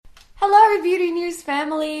Hello, Beauty News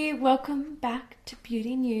family. Welcome back to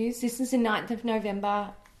Beauty News. This is the 9th of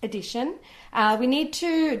November edition. We need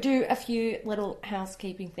to do a few little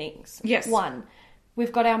housekeeping things. Yes. One,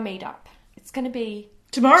 we've got our meetup. It's going to be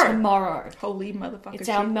tomorrow. Holy motherfucker. It's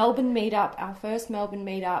our Melbourne meetup, our first Melbourne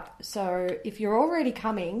meetup. So if you're already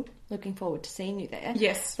coming, looking forward to seeing you there.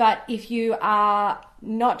 Yes. But if you are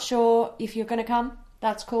not sure if you're going to come,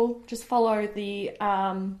 that's cool. Just follow the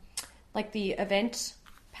the event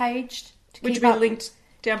page. Which will be linked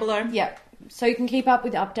down below. Yeah. So you can keep up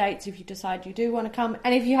with updates if you decide you do want to come.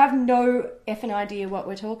 And if you have no effing idea what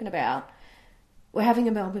we're talking about, we're having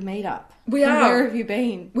a Melbourne meetup. We are. Where have you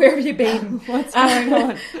been? Where have you been? What's going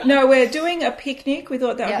on? No, we're doing a picnic. We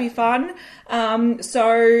thought that would be fun.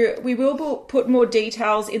 So we will put more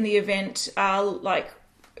details in the event,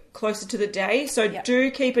 closer to the day. So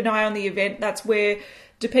do keep an eye on the event. That's where,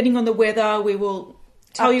 depending on the weather, we will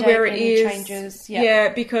tell you where it is. Changes. Yeah,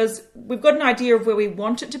 because we've got an idea of where we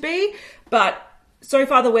want it to be, but so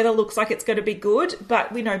far the weather looks like it's going to be good,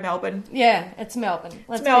 but we know Melbourne. Yeah, it's Melbourne.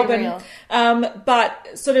 Let's be Melbourne. Real.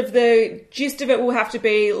 But sort of the gist of it will have to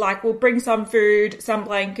be like, we'll bring some food, some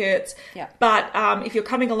blankets. Yeah. But if you're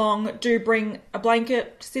coming along, do bring a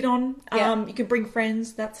blanket to sit on. You can bring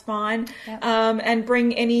friends, that's fine. Yeah. And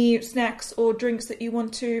bring any snacks or drinks that you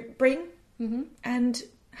want to bring and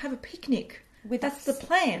have a picnic. That's the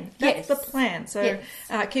plan. That's the plan. So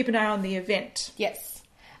keep an eye on the event. Yes.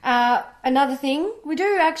 Another thing, we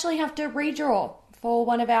do actually have to redraw for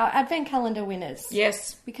one of our advent calendar winners.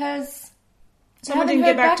 Yes. Because someone didn't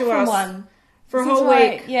get back to us one. For a whole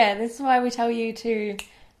week. Yeah, this is why we tell you to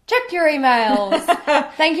check your emails.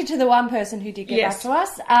 Thank you to the one person who did get back to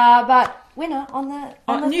us. But winner on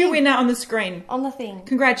the new thing. winner on the screen. On the thing.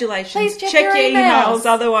 Congratulations. Please check your emails.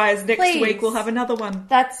 Otherwise, next week we'll have another one.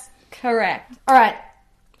 That's correct. All right.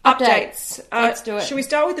 Updates. Let's do it. Should we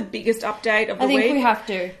start with the biggest update of the week? I think we have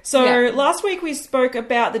to. So last week we spoke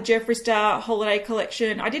about the Jeffree Star holiday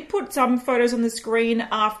collection. I did put some photos on the screen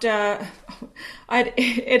after I'd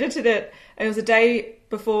edited it. It was a day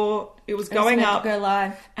before it was going up. To go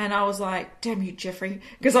live. And I was like, damn you, Jeffree.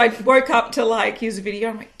 Because I woke up to use a video.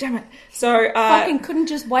 I'm like, damn it. So fucking couldn't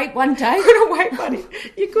just wait one day. Couldn't wait, buddy.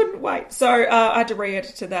 You couldn't wait. So I had to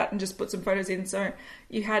re-edit to that and just put some photos in. So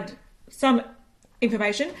you had some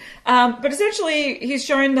information. But essentially, he's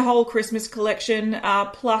shown the whole Christmas collection,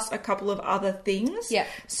 plus a couple of other things. Yeah.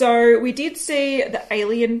 So we did see the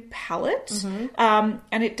alien palette, and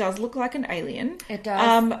it does look like an alien. It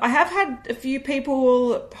does. I have had a few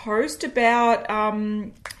people post about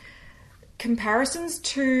comparisons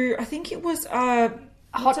to, I think it was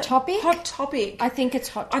Hot Topic? Hot Topic. I think it's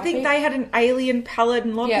Hot Topic. I think they had an alien palette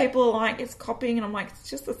and a lot of people are like, it's copying. And I'm like, it's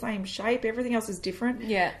just the same shape. Everything else is different.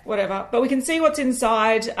 Yeah. Whatever. But we can see what's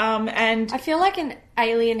inside. And I feel like an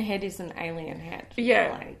alien head is an alien head.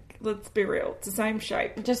 Yeah. Let's be real. It's the same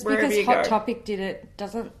shape. Just because Hot Topic did it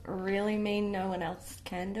doesn't really mean no one else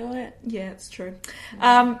can do it. Yeah, it's true.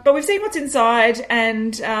 But we've seen what's inside,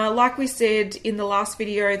 and like we said in the last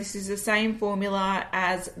video, this is the same formula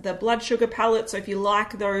as the blood sugar palette. So if you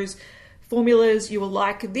like those formulas, you will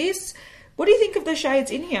like this. What do you think of the shades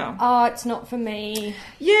in here? Oh, it's not for me.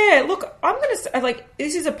 Yeah, look, I'm going to say,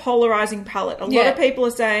 this is a polarizing palette. A lot of people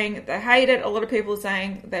are saying they hate it. A lot of people are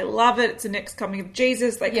saying they love it. It's the next coming of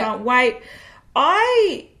Jesus. They can't wait.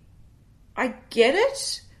 I get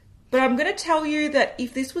it, but I'm going to tell you that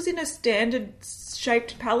if this was in a standard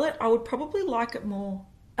shaped palette, I would probably like it more.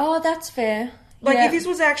 Oh, that's fair. If this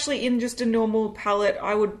was actually in just a normal palette,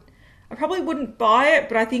 I probably wouldn't buy it,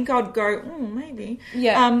 but I think I'd go, maybe.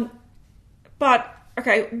 Yeah. But,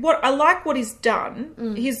 okay, what he's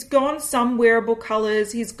done. He's gone some wearable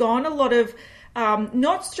colours. He's gone a lot of,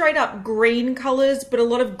 not straight up green colours, but a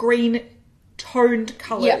lot of green toned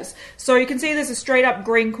colours. Yep. So you can see there's a straight up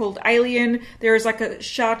green called Alien. There is a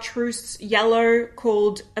chartreuse yellow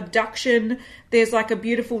called Abduction. There's a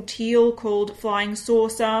beautiful teal called Flying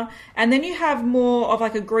Saucer. And then you have more of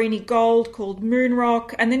a greeny gold called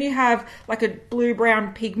Moonrock. And then you have a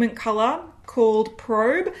blue-brown pigment colour called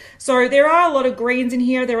Probe. So there are a lot of greens in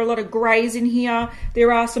here. There are a lot of greys in here.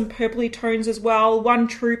 There are some purpley tones as well. One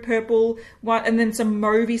true purple, and then some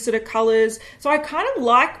mauvey sort of colours. So I kind of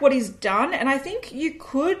like what he's done, and I think you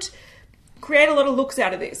could create a lot of looks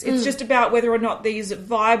out of this. It's just about whether or not these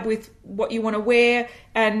vibe with what you want to wear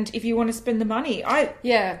and if you want to spend the money. I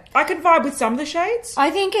can vibe with some of the shades.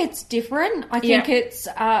 I think it's different. I think it's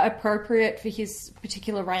appropriate for his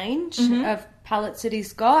particular range of palettes that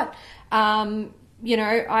he's got. you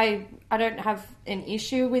know, I don't have an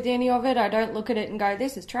issue with any of it. I don't look at it and go,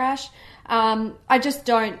 this is trash. I just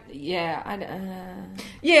don't, I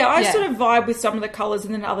sort of vibe with some of the colours,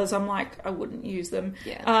 and then others I'm like, I wouldn't use them.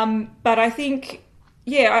 Yeah. But I think,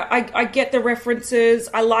 I get the references.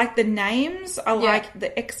 I like the names. I like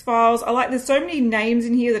the X-Files. There's so many names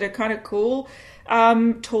in here that are kind of cool.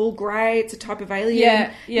 Tall grey, it's a type of alien.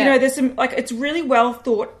 Yeah. You know, there's some, like, it's really well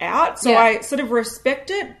thought out. So I sort of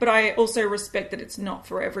respect it, but I also respect that it's not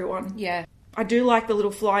for everyone. Yeah. I do like the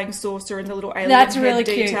little flying saucer and the little alien That's head really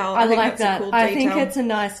detail. cute. I think like that's that. a cool detail. I think it's a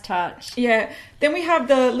nice touch. Yeah. Then we have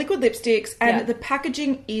the liquid lipsticks, and the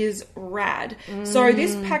packaging is rad. So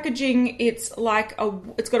this packaging, it's got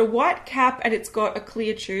a white cap and it's got a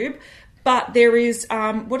clear tube. But there is,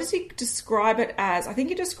 what does he describe it as? I think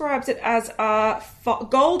he describes it as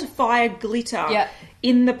gold fire glitter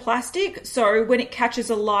in the plastic. So when it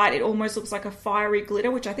catches a light, it almost looks like a fiery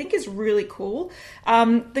glitter, which I think is really cool.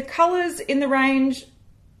 The colours in the range,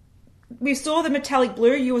 we saw the metallic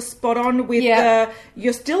blue. You were spot on with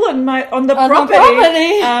you're still on the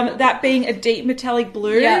property. That being a deep metallic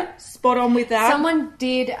blue. Yeah. Spot on with that. Someone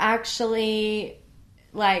did actually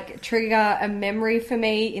trigger a memory for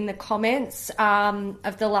me in the comments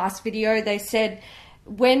of the last video. They said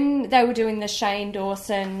when they were doing the Shane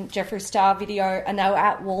Dawson Jeffree Star video and they were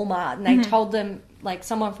at Walmart and they told them,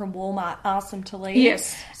 someone from Walmart asked them to leave.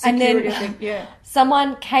 Yes. And then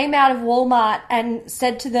someone came out of Walmart and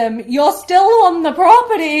said to them, you're still on the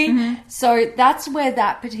property. So that's where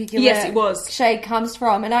that particular shade comes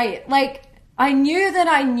from. And I knew that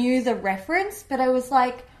I knew the reference, but I was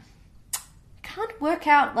like, can't work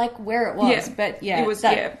out where it was, but it was.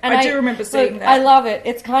 And I do remember seeing that. I love it.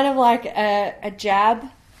 It's kind of like a jab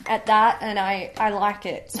at that, and I like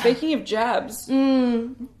it. Speaking of jabs,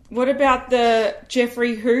 what about the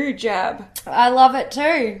Jeffree Who jab? I love it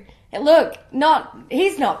too. Look,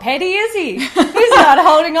 he's not petty, is he? He's not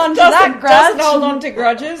holding on to that grudge. Doesn't hold on to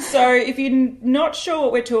grudges. So if you're not sure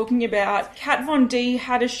what we're talking about, Kat Von D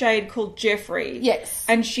had a shade called Jeffree. Yes.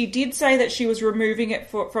 And she did say that she was removing it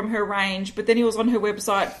from her range, but then he was on her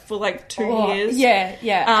website for 2 years. Yeah,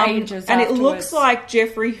 ages and afterwards. It looks like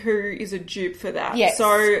Jeffree Who is a dupe for that. Yes.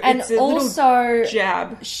 So it's little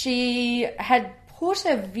jab. She had put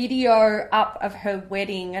a video up of her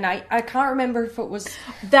wedding, and I can't remember if it was...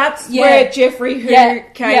 That's where Jeffree Who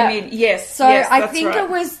came in. Yes, so I think it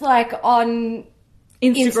was on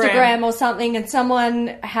Instagram or something, and someone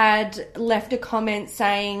had left a comment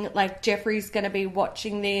saying, Jeffree's going to be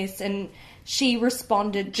watching this, and she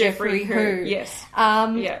responded, Jeffree Who. Yes.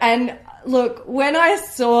 And look, when I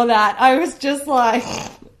saw that, I was just like...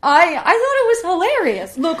 I thought it was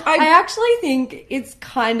hilarious. Look, I actually think it's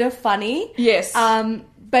kind of funny. Yes.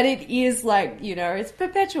 But it is it's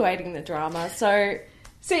perpetuating the drama. So,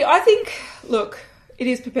 see, I think, it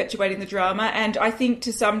is perpetuating the drama, and I think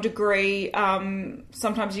to some degree,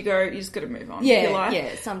 sometimes you just got to move on.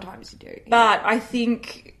 Yeah, sometimes you do. But I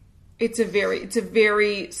think it's a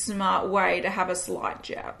very smart way to have a slight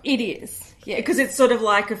jab. It is. Yeah. Because it's sort of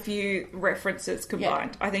like a few references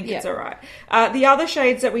combined. I think it's all right. The other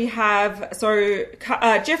shades that we have, so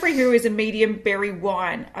Jeffree Who is a medium berry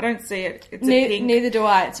wine. I don't see it. It's a pink. Neither do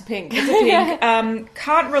I. It's a pink. It's a pink.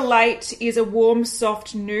 Can't Relate is a warm,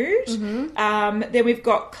 soft nude. Then we've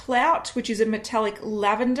got Clout, which is a metallic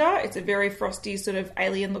lavender. It's a very frosty sort of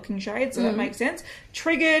alien-looking shade, so that makes sense.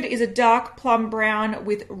 Triggered is a dark plum brown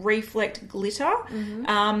with reflect glitter.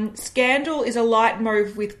 Scandal is a light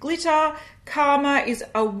mauve with glitter. Karma is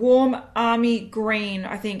a warm army green,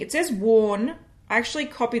 I think. It says worn. I actually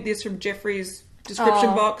copied this from Jeffree's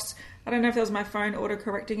description box. I don't know if that was my phone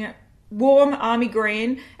auto-correcting it. Warm army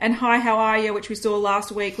green, and Hi How Are Ya, which we saw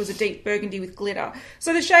last week, was a deep burgundy with glitter.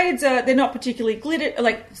 So the shades they're not particularly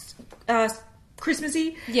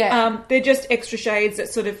Christmassy. Yeah. They're just extra shades that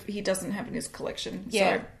sort of he doesn't have in his collection.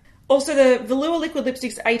 Yeah. So. Also, the Velour liquid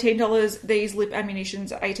lipsticks, $18. These lip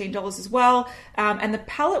ammunitions are $18 as well. And the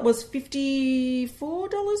palette was $54,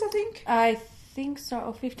 I think. I think so.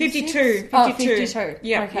 Or 56? 52. Oh, 52.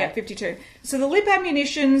 Yeah, okay. yeah, 52. So the lip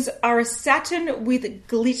ammunitions are a satin with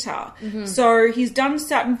glitter. So he's done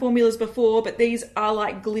satin formulas before, but these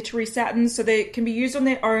are glittery satins. So they can be used on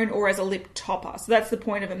their own or as a lip topper. So that's the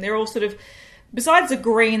point of them. They're all sort of... Besides the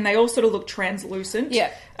green, they all sort of look translucent.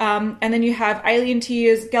 Yeah. And then you have Alien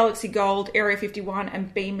Tears, Galaxy Gold, Area 51,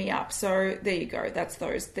 and Beam Me Up. So there you go. That's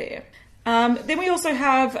those there. Then we also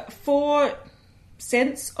have 4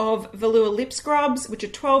 scents of Velour lip scrubs, which are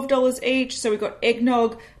 $12 each. So we've got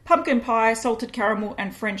eggnog, pumpkin pie, salted caramel,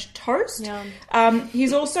 and French toast. Yum.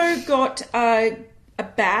 He's also got a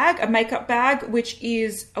makeup bag, which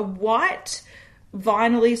is a white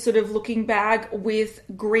vinyl-y sort of looking bag with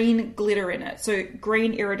green glitter in it. So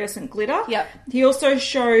green iridescent glitter. Yep. He also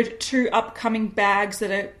showed 2 upcoming bags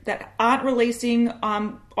that aren't releasing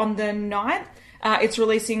on the 9th. It's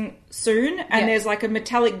releasing soon, and there's like a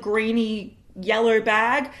metallic greeny yellow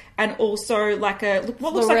bag, and also like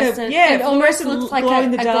what looks like it almost looks like glow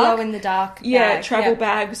in the dark. Glow in the dark travel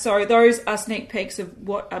bag. So those are sneak peeks of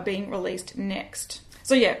what are being released next.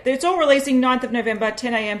 So yeah, it's all releasing 9th of November,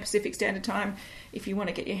 10 a.m. Pacific Standard Time, if you want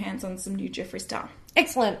to get your hands on some new Jeffree Star.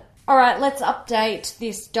 Excellent. All right, let's update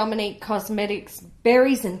this Dominique Cosmetics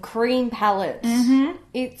Berries and Cream palette. Mm-hmm.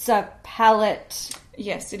 It's a palette.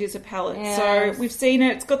 Yes, it is a palette. Yes. So we've seen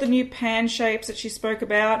it. It's got the new pan shapes that she spoke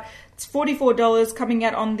about. It's $44, coming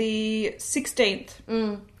out on the 16th.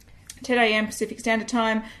 10 a.m. Pacific Standard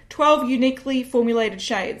Time. 12 uniquely formulated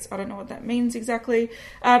shades. I don't know what that means exactly.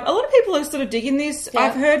 A lot of people are sort of digging this. Yeah.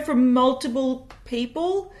 I've heard from multiple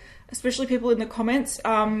people, especially people in the comments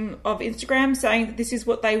of Instagram, saying that this is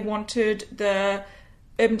what they wanted the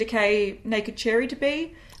Urban Decay Naked Cherry to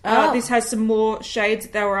be. This has some more shades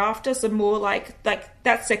that they were after, some more like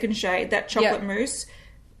that second shade, that chocolate mousse.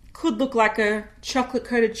 Could look like a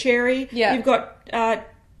chocolate-coated cherry. Yeah. You've got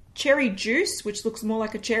cherry juice, which looks more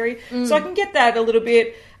like a cherry. So I can get that a little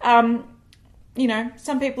bit.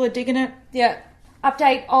 Some people are digging it. Yeah.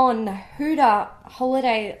 Update on Huda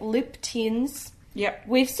Holiday Lip Tins. Yep.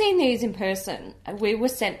 We've seen these in person. We were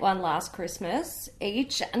sent one last Christmas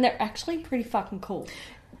each, and they're actually pretty fucking cool.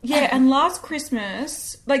 Yeah, and last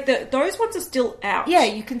Christmas, like those ones are still out. Yeah,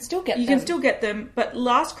 you can still get them. You can still get them, but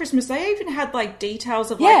last Christmas they even had like details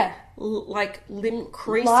of like lip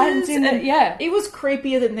creases. Lines in and it was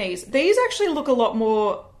creepier than these. These actually look a lot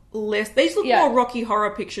more these look more Rocky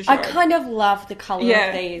Horror Picture Show. I kind of love the colour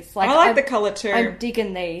of these. Like, I like the colour too. I'm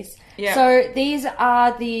digging these. Yeah. So these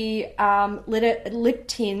are the lip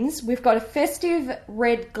tins. We've got a festive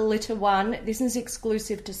red glitter one. This is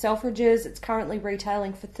exclusive to Selfridges. It's currently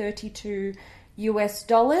retailing for $32.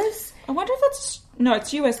 I wonder if it's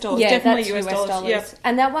US dollars. Yeah, definitely that's US dollars. Yep.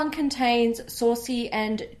 And that one contains Saucy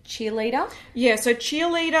and Cheerleader. Yeah, so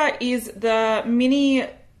Cheerleader is the mini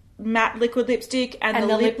matte liquid lipstick and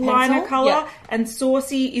the lip liner colour, and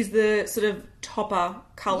Saucy is the sort of topper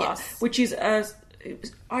colour, which is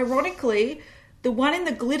ironically the one in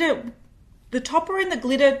the glitter, the topper in the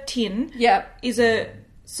glitter tin is a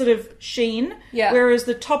sort of sheen, whereas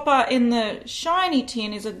the topper in the shiny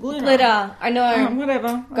tin is a glitter. I know.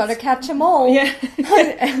 Whatever. Got to catch them all. Yeah.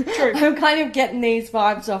 True. I'm kind of getting these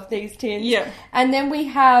vibes off these tins. Yeah. And then we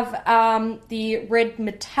have the red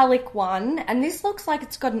metallic one, and this looks like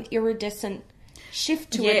it's got an iridescent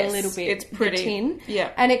shift to it a little bit. It's pretty. The tin.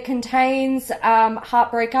 Yeah. And it contains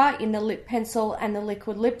Heartbreaker in the lip pencil and the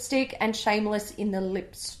liquid lipstick, and Shameless in the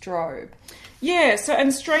lip strobe. Yeah, so,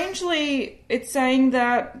 and strangely, it's saying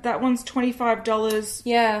that one's $25.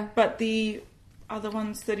 Yeah. But the other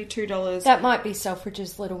one's $32. That might be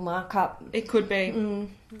Selfridges' little markup. It could be.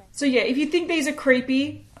 So yeah, if you think these are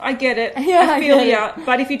creepy, I get it. Yeah, I feel ya.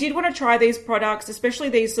 But if you did want to try these products, especially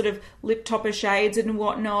these sort of lip topper shades and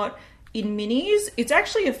whatnot, in minis, it's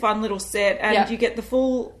actually a fun little set, and you get the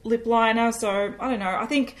full lip liner. So I don't know. I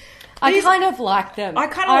think I kind of like them.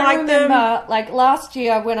 I remember, like last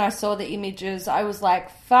year when I saw the images, I was like,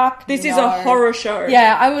 "Fuck, this is a horror show."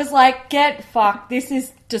 Yeah, I was like, "Get fucked. This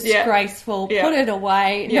is disgraceful. Yeah. Put it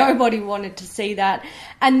away." Yeah. Nobody wanted to see that.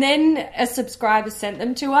 And then a subscriber sent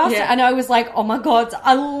them to us, and I was like, "Oh my god,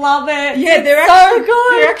 I love it! Yeah, they're so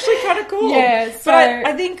good. They're actually kind of cool." Yeah, so but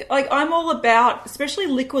I think like I'm all about, especially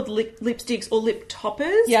liquid lipsticks or lip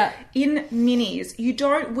toppers. Yeah. In minis, you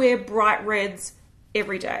don't wear bright reds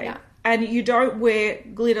every day. Yeah. And you don't wear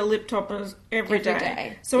glitter lip toppers every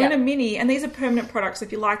day. So in a mini, and these are permanent products, so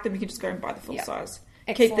if you like them, you can just go and buy the full size.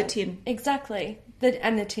 Excellent. Keep the tin. Exactly.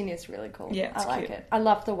 And the tin is really cool. Yeah, I like it. I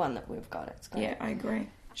love the one that we've got. It's great. Yeah, I agree.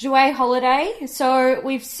 Jouer Holiday. So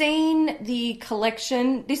we've seen the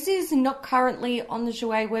collection. This is not currently on the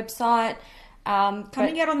Jouer website.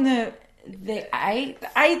 Coming out on the 8th. The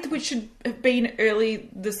 8th, which should have been early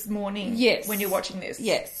this morning. Yes. When you're watching this.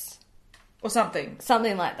 Yes. Or something.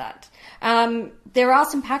 Something like that. There are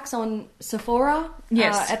some packs on Sephora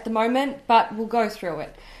at the moment, but we'll go through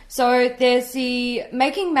it. So there's the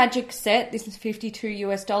Making Magic set. This is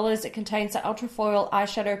 $52. It contains the Ultrafoil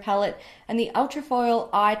eyeshadow palette and the Ultrafoil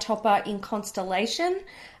eye topper in Constellation.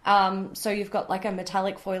 So you've got like a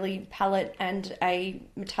metallic foily palette and a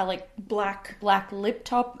metallic black lip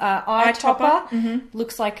top eye topper. Mm-hmm.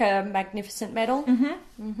 Looks like a magnificent metal.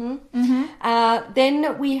 Mm-hmm. Mm-hmm. Mm-hmm.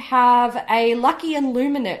 Then we have a Lucky and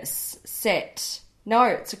Luminous set. No,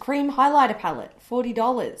 it's a cream highlighter palette.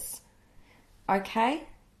 $40. Okay.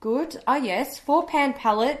 Good. Oh, yes. 4-pan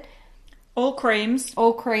palette. All creams.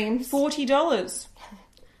 $40.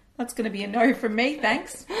 That's going to be a no from me,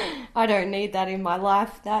 thanks. I don't need that in my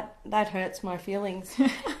life. That hurts my feelings.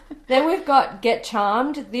 Then we've got Get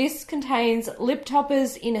Charmed. This contains lip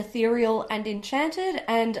toppers in Ethereal and Enchanted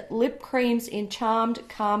and lip creams in Charmed,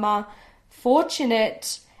 Karma,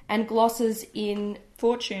 Fortunate and glosses in...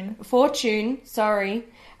 Fortune,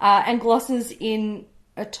 and glosses in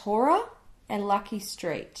Atora and Lucky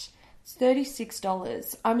Street. It's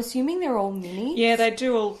 $36. I'm assuming they're all minis. Yeah, they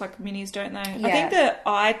do all like minis, don't they? Yeah. I think the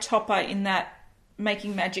eye topper in that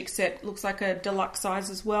Making Magic set looks like a deluxe size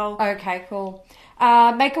as well. Okay, cool.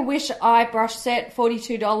 Make-A-Wish eye brush set,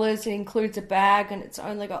 $42. It includes a bag and it's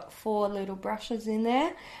only got 4 little brushes in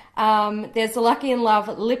there. There's the Lucky in Love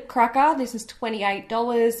lip cracker. This is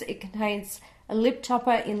 $28. It contains a lip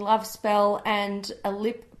topper in Love Spell and a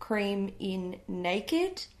lip cream in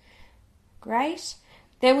Naked. Great.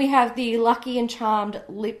 Then we have the Lucky and Charmed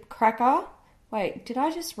lip cracker. Wait, did I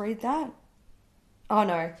just read that? Oh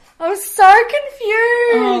no. I was so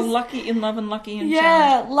confused. Oh, Lucky in Love and Lucky and Charmed.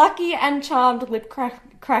 Yeah, Lucky and Charmed lip cracker,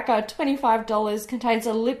 $25. Contains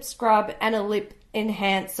a lip scrub and a lip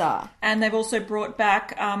enhancer. And they've also brought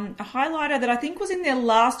back a highlighter that I think was in their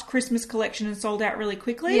last Christmas collection and sold out really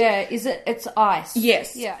quickly. Yeah, it's ice.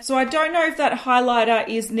 Yes. Yeah. So I don't know if that highlighter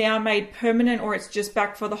is now made permanent or it's just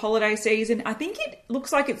back for the holiday season. I think it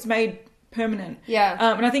looks like it's made permanent. Yeah.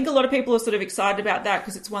 And I think a lot of people are sort of excited about that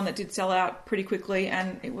because it's one that did sell out pretty quickly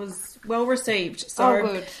and it was well received. So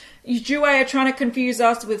good. Jouer are trying to confuse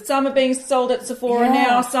us with some are being sold at Sephora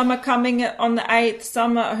now, some are coming on the 8th,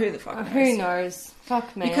 some are... Who the fuck knows? Who knows?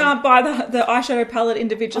 Fuck, man. You can't buy the eyeshadow palette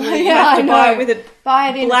individually. You have to buy it with a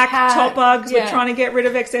black topper because we're trying to get rid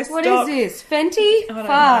of excess stock. What is this? Fenty? I don't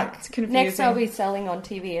know. It's confusing. Next I'll be selling on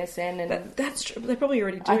TVSN. And that's true. They probably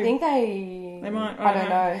already do. I think they might. I don't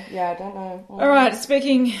know. Yeah, I don't know. All right,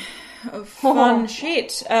 speaking of fun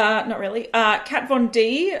shit, not really. Kat Von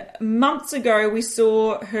D, months ago we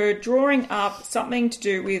saw her drawing up something to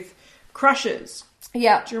do with crushes.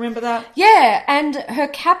 Yeah. Do you remember that? Yeah, and her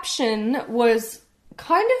caption was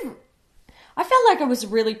kind of... I felt like it was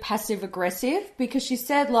really passive-aggressive because she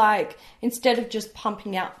said, like, instead of just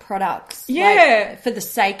pumping out products, like, for the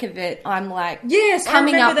sake of it, I'm like,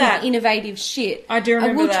 coming up with innovative shit. I do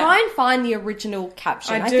remember that. We'll try and find the original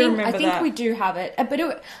caption. I think we do have it.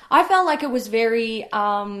 But I felt like it was very...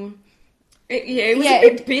 It was a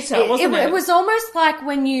bit bitter, wasn't it? It was almost like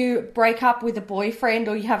when you break up with a boyfriend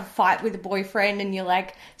or you have a fight with a boyfriend and you're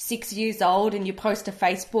like 6 years old and you post a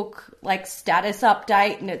Facebook like status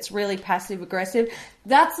update and it's really passive aggressive.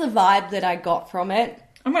 That's the vibe that I got from it.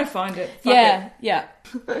 I'm going to find it. Fuck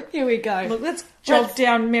it. Here we go. Look, let's jog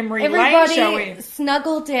down memory lane, shall we? Everybody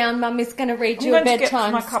snuggle down. Mummy's going to read you a bedtime story.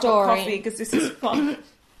 I'm going to get my cup of coffee because this is fun.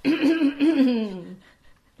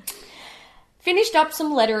 Finished up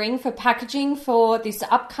some lettering for packaging for this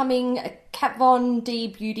upcoming Kat Von D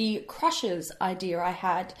Beauty Crushes idea I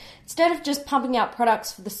had. Instead of just pumping out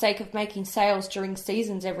products for the sake of making sales during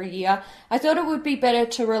seasons every year, I thought it would be better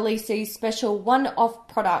to release these special one-off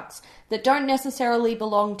products that don't necessarily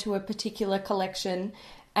belong to a particular collection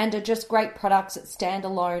and are just great products that stand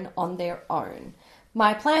alone on their own.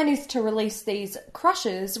 My plan is to release these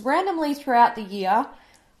crushes randomly throughout the year.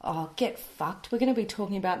 Oh, get fucked. We're going to be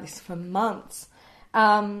talking about this for months.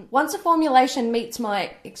 Once a formulation meets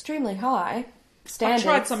my extremely high standards...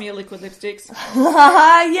 I tried some of your liquid lipsticks.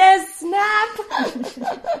 Yes, snap!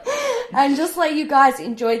 And just let you guys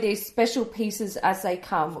enjoy these special pieces as they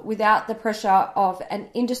come without the pressure of an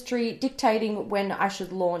industry dictating when I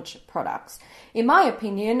should launch products. In my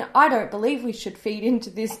opinion, I don't believe we should feed into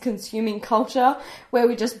this consuming culture where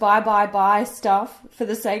we just buy stuff for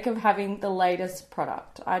the sake of having the latest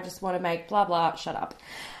product. I just want to make blah, blah, shut up.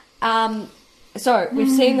 So, we've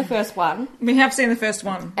seen the first one. We have seen the first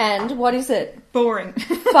one. And what is it? Boring.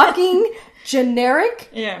 Fucking generic,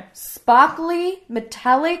 sparkly,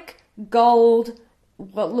 metallic, gold,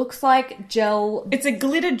 what looks like gel. It's a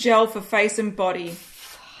glitter gel for face and body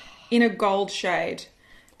in a gold shade.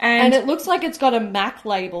 And it looks like it's got a MAC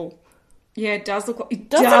label. Yeah, it does look like... It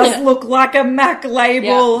does look like a MAC label.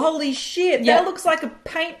 Yeah. Holy shit. Yeah. That looks like a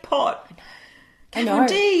paint pot. Kat Von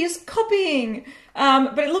D is copying.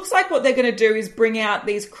 But it looks like what they're going to do is bring out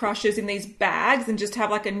these crushes in these bags and just have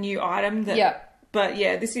like a new item. But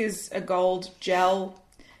yeah, this is a gold gel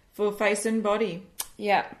for face and body.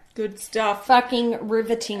 Yeah. Good stuff. Fucking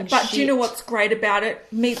riveting But shit. Do you know what's great about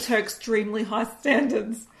it? Meets her extremely high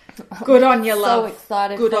standards. Good on you, love. So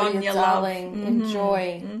excited Good for on you, you, darling. Love.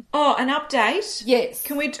 Enjoy. Mm-hmm. Oh, an update? Yes.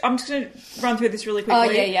 I'm just going to run through this really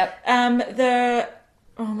quickly. Oh, yeah. The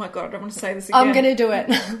Oh my God, I don't want to say this again. I'm going to do it.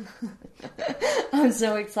 I'm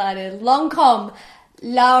so excited. Lancôme,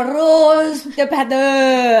 La Rose de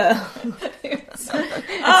Pader. It's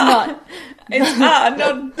not. It's not.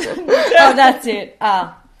 Oh, that's it.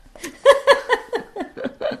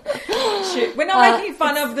 Shit. We're not making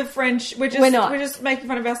fun of the French. We're just making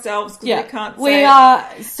fun of ourselves because we can't say we are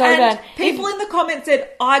so and bad. People in the comments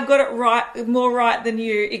said, I got it right, more right than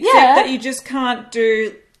you, except that you just can't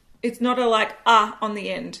do, it's not a like, on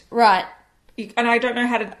the end. Right. And I don't know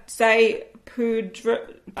how to say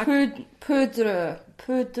poudre. Poudre?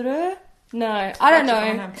 No, I don't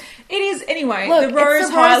know. It is, anyway, Look, the rose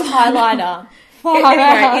highlighter.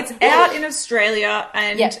 Anyway, it's out in Australia,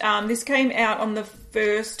 and this came out on the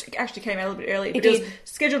 1st. It actually came out a little bit early, but it was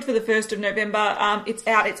scheduled for the 1st of November. It's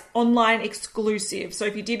out. It's online exclusive. So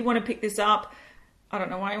if you did want to pick this up, I don't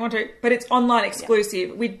know why you want to, but it's online exclusive.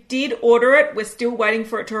 Yeah. We did order it. We're still waiting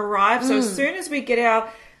for it to arrive. So as soon as we get our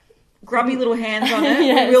grubby little hands on it,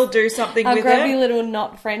 we will do something with it. Our grubby little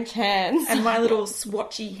not French hands. And my little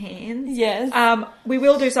swatchy hands. Yes. We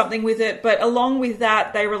will do something with it, but along with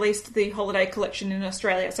that, they released the holiday collection in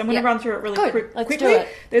Australia. So I'm going to run through it really quickly. Let's do it.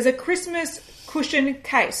 There's a Christmas cushion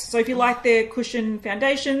case. So if you like their cushion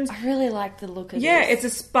foundations. I really like the look of this. Yeah, it's a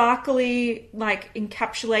sparkly, like,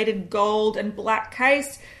 encapsulated gold and black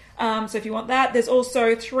case. So if you want that, there's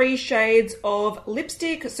also 3 shades of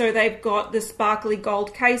lipstick. So they've got the sparkly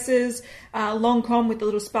gold cases, Lancôme with the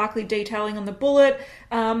little sparkly detailing on the bullet.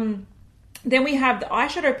 Then we have the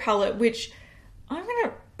eyeshadow palette, which I'm going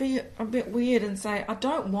to be a bit weird and say I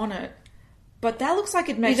don't want it. But that looks like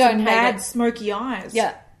it makes some mad smoky eyes.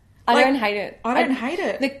 Yeah. I don't hate it. I don't hate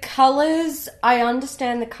it. The colours, I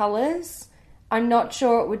understand the colours. I'm not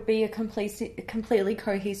sure it would be a completely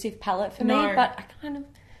cohesive palette for me, but I kind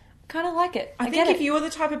of like it. I think if you were the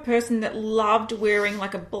type of person that loved wearing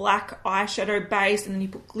like a black eyeshadow base and then you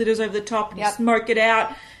put glitters over the top and you smoke it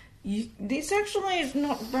out, this actually is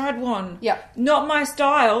not a bad one. Yeah. Not my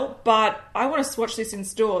style, but I want to swatch this in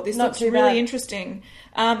store. This looks really interesting.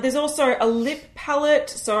 There's also a lip palette,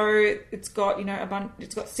 so it's got,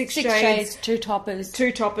 it's got 6 shades. 2 toppers.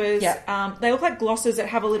 2 toppers. Yeah. They look like glosses that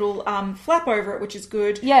have a little flap over it, which is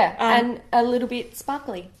good. Yeah, and a little bit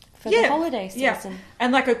sparkly. For the holiday season. Yeah.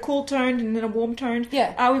 And like a cool toned and then a warm toned.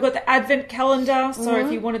 Yeah. We've got the Advent calendar. So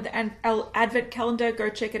if you wanted the Advent calendar,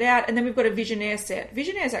 go check it out. And then we've got a Visionaire set.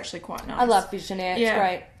 Visionaire is actually quite nice. I love Visionaire. It's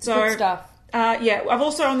great. Good stuff. I've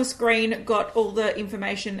also on the screen got all the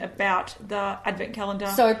information about the Advent calendar.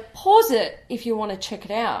 So pause it if you want to check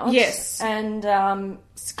it out. Yes. And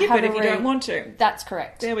skip it if you don't want to. That's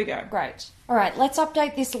correct. There we go. Great. All right, let's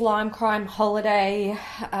update this Lime Crime holiday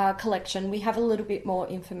collection. We have a little bit more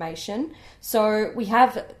information. So we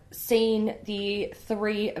have seen the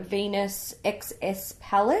 3 Venus XS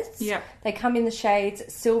palettes. Yeah. They come in the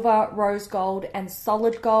shades silver, rose gold, and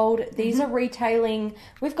solid gold. These are retailing.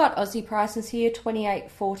 We've got Aussie prices here,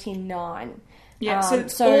 $28.49. Yeah, so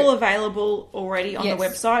it's all available already on the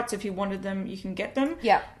website. So if you wanted them, you can get them.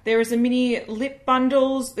 Yeah. There is a mini lip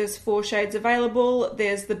bundles. There's 4 shades available.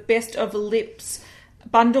 There's the best of lips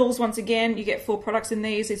bundles. Once again, you get 4 products in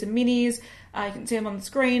these. These are minis. You can see them on the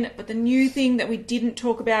screen. But the new thing that we didn't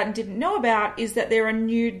talk about and didn't know about is that there are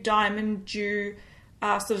new Diamond Dew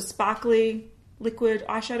sort of sparkly liquid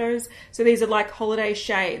eyeshadows. So these are like holiday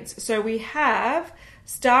shades. So we have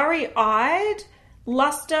Starry Eyed,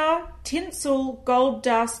 Luster, Tinsel, Gold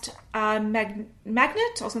Dust, Magnet.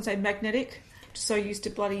 I was going to say magnetic. Just so used to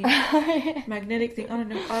bloody magnetic thing. I don't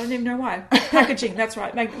know. I don't even know why. Packaging. That's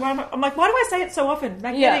right. I'm like, why do I say it so often?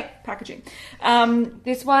 Magnetic packaging.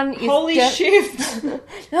 This one is Holy Shift.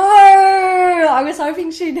 No, I was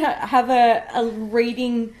hoping she'd have a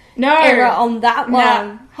reading error on that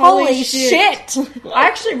one. Holy shit. I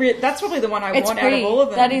actually, that's probably the one I want out of all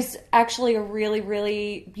of them. That is actually a really,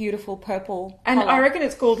 really beautiful purple And colour. I reckon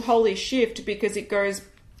it's called Holy Shift because it goes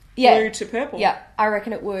blue to purple. Yeah, I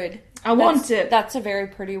reckon it would. I want it. That's a very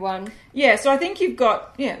pretty one. Yeah, so I think you've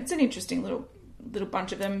got, it's an interesting little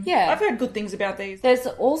bunch of them. Yeah. I've heard good things about these. There's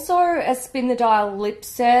also a Spin the Dial lip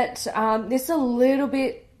set. This is a little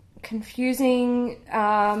bit confusing.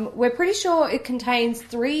 We're pretty sure it contains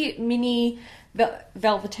 3 mini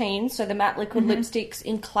velveteen, so the matte liquid lipsticks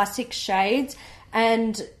in classic shades,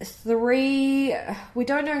 and 3, we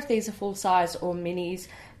don't know if these are full size or minis,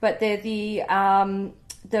 but they're the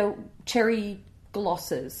cherry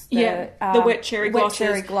glosses. The wet cherry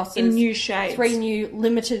glosses in new shades. 3 new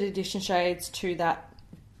limited edition shades to that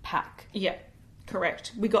pack. Yeah.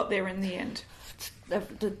 Correct. We got there in the end.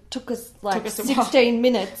 It took us 16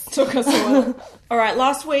 minutes. Took us a while. All right,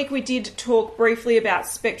 last week we did talk briefly about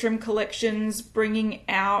Spectrum Collections bringing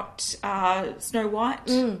out Snow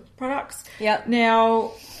White products. Yep.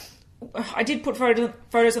 Now, I did put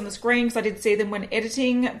photos on the screen because I did see them when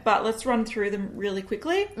editing, but let's run through them really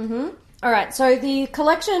quickly. Mm-hmm. All right, so the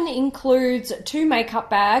collection includes 2 makeup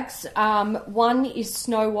bags. One is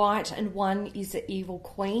Snow White and one is the Evil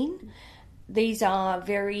Queen. These are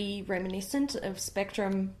very reminiscent of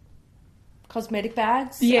Spectrum cosmetic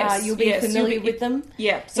bags. Yes, you'll be familiar with them.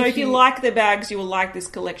 Yeah, so if you like the bags, you will like this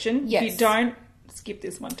collection. Yes. If you don't, skip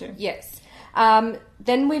this one too. Yes.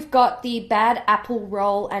 Then we've got the Bad Apple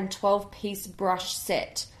Roll and 12-piece brush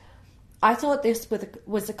set. I thought this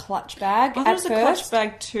was a clutch bag at first. I thought it was a clutch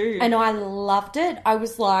bag too. And I loved it. I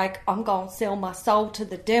was like, I'm going to sell my soul to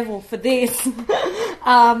the devil for this.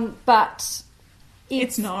 But...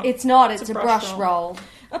 It's not. It's a brush roll.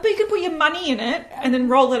 Oh, but you can put your money in it and then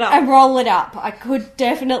roll it up. I could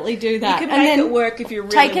definitely do that. You can make it work if you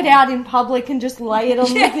really take it out in public and just lay it on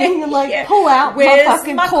the thing and pull out my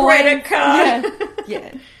fucking credit card?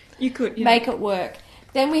 Yeah. You could make it work.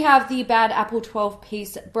 Then we have the Bad Apple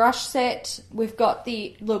 12-piece brush set. We've got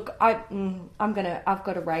I've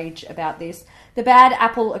got to rage about this. The Bad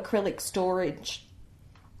Apple acrylic storage.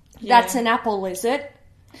 Yeah. That's an apple, is it?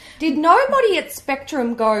 Did nobody at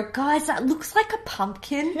Spectrum go, guys, that looks like a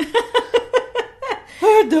pumpkin?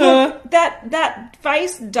 Look, that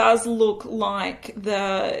face does look like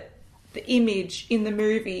the image in the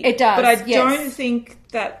movie. It does, but I don't think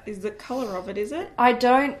that is the colour of it, is it? I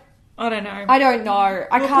don't know. I can't remember.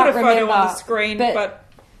 We'll put a photo on the screen, but...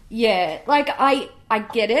 Yeah, like, I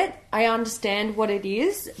get it. I understand what it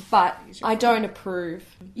is, but I don't approve.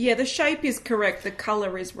 Yeah, the shape is correct. The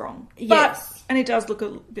colour is wrong. Yes. And it does look a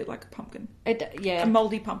bit like a pumpkin. A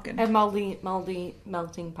mouldy pumpkin. A mouldy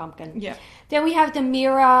melting pumpkin. Yeah. Then we have the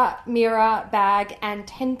mirror bag and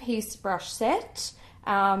 10-piece brush set.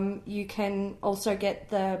 You can also get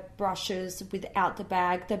the brushes without the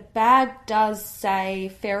bag. The bag does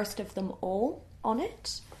say fairest of them all on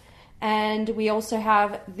it. And we also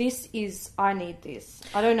have, I need this.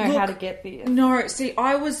 I don't know how to get this. No, see,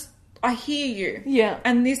 I hear you. Yeah.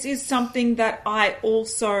 And this is something that I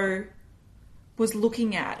also was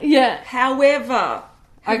looking at. Yeah. However,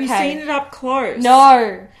 have you seen it up close?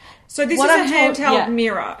 No. So this is a handheld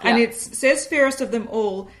mirror, and it says fairest of them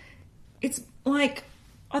all. It's like,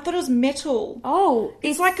 I thought it was metal. Oh.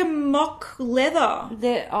 It's like a mock leather.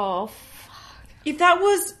 If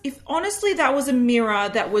honestly that was a mirror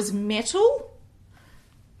that was metal,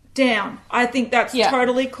 down. I think that's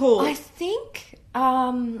totally cool. I think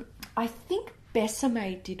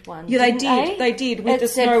Besame did one. Yeah, they did. They did with the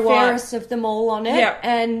Snow White. Fairest of them all on it. Yeah.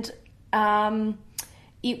 And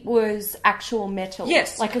it was actual metal.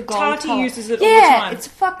 Yes. Like a gold Tati color. uses it all the time. Yeah, it's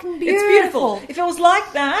fucking beautiful. It's beautiful. If it was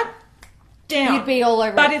like that, down. You'd be all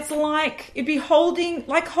over but it. It's like, it'd be holding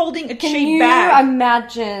a cheap bag. Can you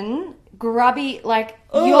imagine grubby,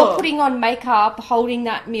 you're putting on makeup, holding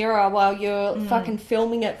that mirror while you're fucking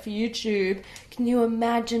filming it for YouTube. Can you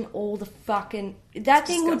imagine all the fucking... That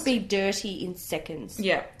thing would be dirty in seconds.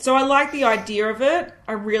 Yeah. So I like the idea of it.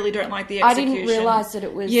 I really don't like the execution. I didn't realise that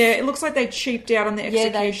it was... Yeah, it looks like they cheaped out on the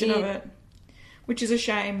execution of it. Which is a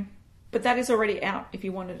shame. But that is already out if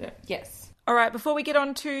you wanted it. Yes. All right, before we get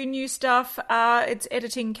on to new stuff, it's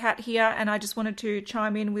Editing Cat here, and I just wanted to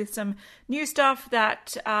chime in with some new stuff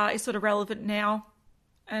that is sort of relevant now,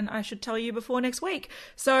 and I should tell you before next week.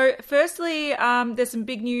 So, firstly, there's some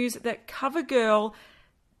big news that CoverGirl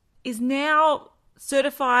is now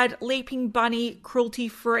certified Leaping Bunny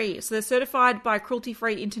cruelty-free. So they're certified by Cruelty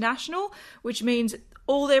Free International, which means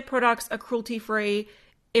all their products are cruelty-free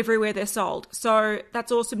everywhere they're sold. So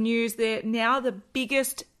that's awesome news. They're now the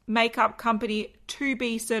biggest makeup company to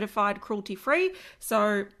be certified cruelty-free.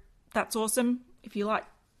 So that's awesome. If you like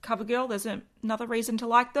CoverGirl, there's another reason to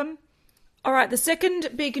like them. All right, the second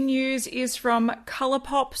big news is from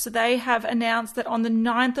Colourpop. So they have announced that on the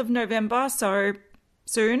 9th of November, so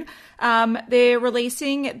soon, they're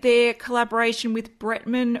releasing their collaboration with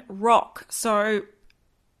Bretman Rock. So,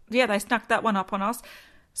 yeah, they snuck that one up on us.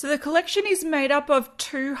 So the collection is made up of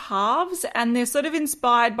two halves, and they're sort of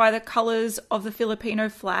inspired by the colours of the Filipino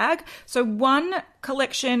flag. So one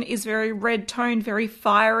collection is very red toned, very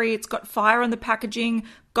fiery. It's got fire on the packaging,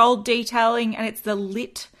 gold detailing, and it's the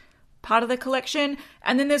lit part of the collection.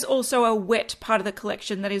 And then there's also a wet part of the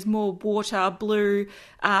collection that is more water, blue,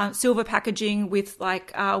 silver packaging with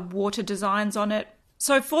water designs on it.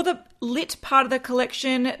 So for the lit part of the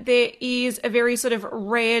collection, there is a very sort of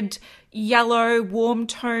red, yellow,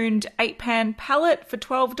 warm-toned 8-pan palette for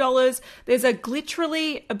 $12. There's a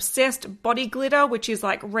Glitterally Obsessed body glitter, which is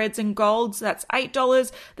like reds and golds. That's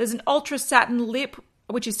 $8. There's an ultra satin lip,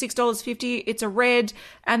 which is $6.50. It's a red.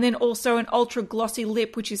 And then also an ultra glossy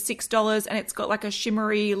lip, which is $6. And it's got like a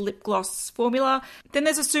shimmery lip gloss formula. Then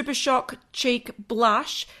there's a Super Shock cheek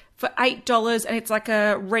blush for $8, and it's like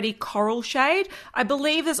a reddy coral shade. I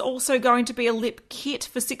believe there's also going to be a lip kit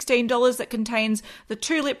for $16 that contains the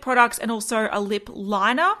 2 lip products and also a lip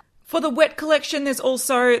liner. For the wet collection, there's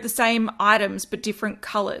also the same items but different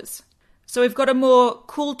colours. So we've got a more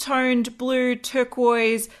cool-toned blue,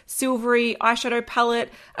 turquoise, silvery eyeshadow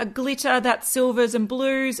palette, a glitter that's silvers and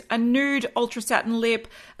blues, a nude ultra satin lip,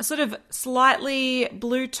 a sort of slightly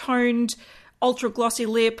blue-toned ultra glossy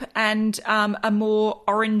lip, and a more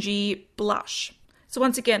orangey blush. So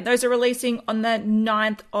once again, those are releasing on the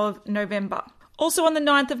 9th of November. Also on the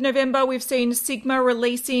 9th of November, we've seen Sigma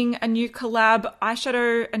releasing a new collab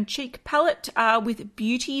eyeshadow and cheek palette with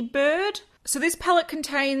Beauty Bird. So this palette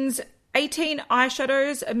contains 18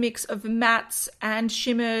 eyeshadows, a mix of mattes and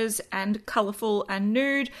shimmers and colourful and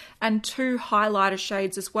nude, and 2 highlighter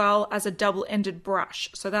shades as well as a double-ended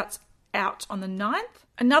brush. So that's out on the 9th.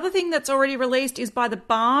 Another thing that's already released is by The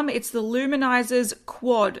Balm. It's the Luminizers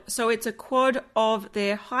Quad. So it's a quad of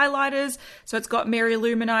their highlighters. So it's got Mary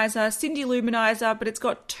Luminizer, Cindy Luminizer, but it's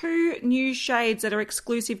got 2 new shades that are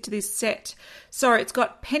exclusive to this set. So it's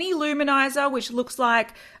got Penny Luminizer, which looks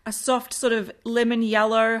like a soft sort of lemon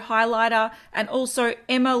yellow highlighter, and also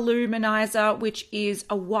Emma Luminizer, which is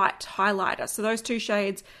a white highlighter. So those 2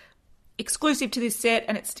 shades exclusive to this set,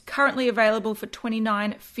 and it's currently available for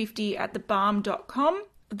 $29.50 at thebalm.com.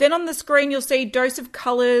 Then on the screen, you'll see Dose of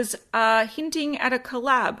Colours hinting at a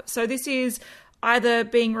collab. So this is either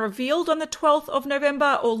being revealed on the 12th of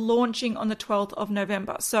November or launching on the 12th of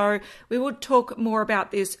November. So we will talk more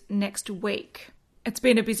about this next week. It's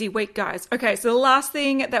been a busy week, guys. Okay, so the last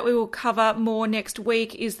thing that we will cover more next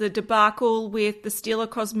week is the debacle with the Stila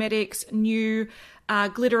Cosmetics new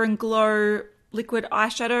Glitter and Glow liquid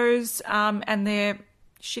eyeshadows and their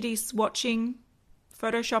shitty swatching,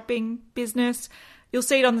 photoshopping business. You'll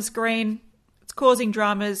see it on the screen. It's causing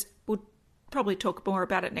dramas. We'll probably talk more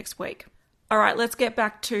about it next week. All right, let's get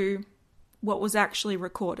back to what was actually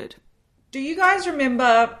recorded. Do you guys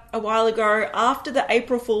remember a while ago, after the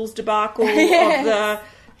April Fool's debacle of the,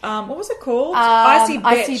 what was it called? Icy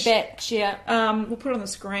Betch, yeah. We'll put it on the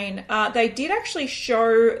screen. They did actually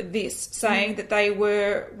show this, saying that they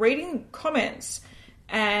were reading comments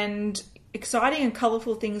and exciting and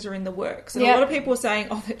colourful things are in the works. And a lot of people were saying,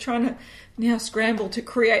 they're trying to now scramble to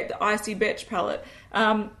create the Icy Betch palette.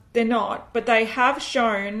 They're not, but they have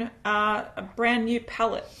shown a brand new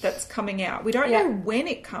palette that's coming out. We don't know when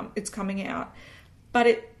it's coming out, but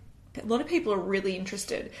a lot of people are really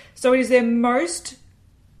interested. So it is their most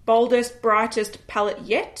boldest, brightest palette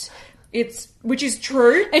yet. Which is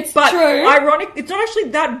true. It's but true. Ironic. It's not actually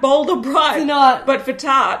that bold or bright. It's not. But for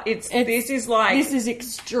Tarte, this is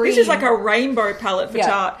extreme. This is like a rainbow palette for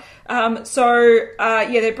Tarte.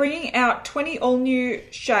 They're bringing out 20 all new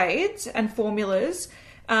shades and formulas.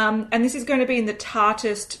 And this is going to be in the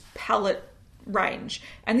Tarteist palette range.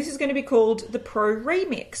 And this is going to be called the Pro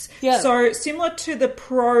Remix. Yeah. So similar to the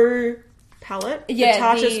Pro palette, the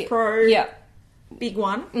Tarteist Pro big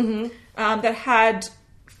one, that had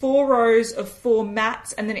 4 rows of 4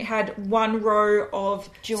 mattes, and then it had 1 row of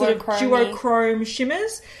duochrome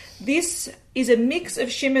shimmers. This is a mix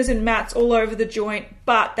of shimmers and mattes all over the joint,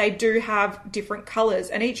 but they do have different colours,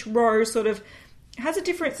 and each row sort of has a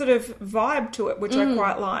different sort of vibe to it, which I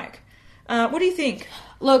quite like. What do you think?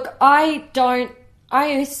 Look, I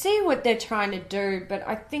see what they're trying to do, but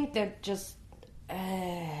I think they're just...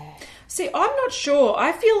 See, I'm not sure.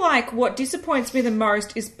 I feel like what disappoints me the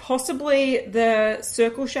most is possibly the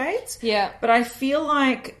circle shades. Yeah. But I feel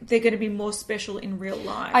like they're going to be more special in real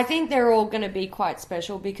life. I think they're all going to be quite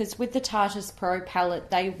special because with the Tarteist Pro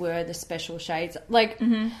palette, they were the special shades.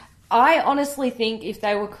 I honestly think if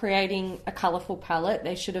they were creating a colourful palette,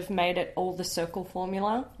 they should have made it all the circle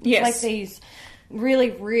formula. Yes. Like these really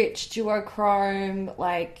rich duochrome,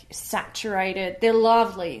 saturated. They're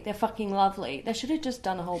lovely. They're fucking lovely. They should have just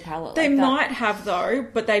done a whole palette. They might have though,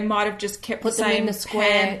 but they might have just kept the same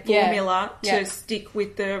pan formula to stick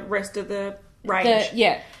with the rest of the range.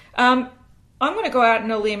 I'm going to go out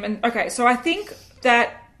on a limb and so I think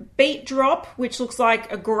that Beat Drop, which looks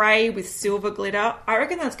like a grey with silver glitter, I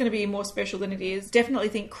reckon that's going to be more special than it is. Definitely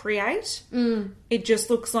think Create. It just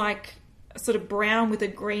looks like a sort of brown with a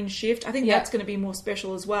green shift. I think that's going to be more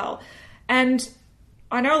special as well. And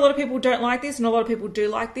I know a lot of people don't like this and a lot of people do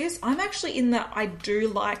like this. I'm actually in the I do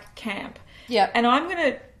like camp. Yeah. And I'm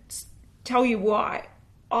going to tell you why.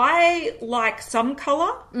 I like some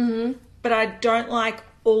colour, but I don't like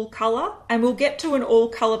all colour. And we'll get to an all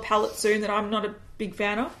colour palette soon that I'm not a big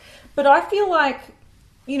fan of. But I feel like,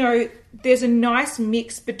 you know, there's a nice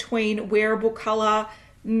mix between wearable colour,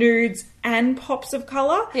 nudes and pops of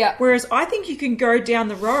colour. Yeah. Whereas I think you can go down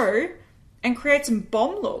the row and create some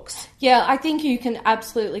bomb looks. Yeah, I think you can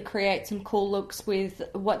absolutely create some cool looks with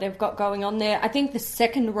what they've got going on there. I think the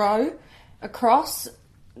second row across,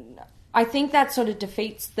 I think that sort of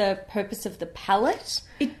defeats the purpose of the palette.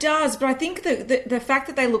 It does, but I think the fact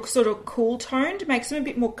that they look sort of cool toned makes them a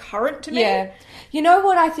bit more current to me. Yeah. You know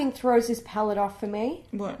what I think throws this palette off for me?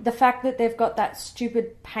 What? The fact that they've got that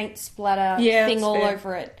stupid paint splatter thing all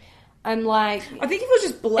over it. I'm like... I think if it was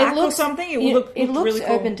just black or something, it would look really cool. It looks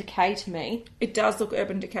Urban Decay to me. It does look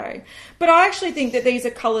Urban Decay. But I actually think that these are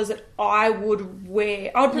colours that I would wear.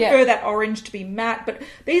 I would prefer that orange to be matte, but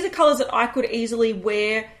these are colours that I could easily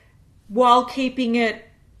wear while keeping it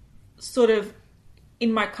sort of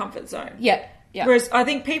in my comfort zone. Yeah. Whereas I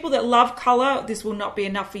think people that love colour, this will not be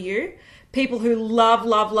enough for you. People who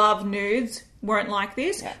love nudes won't like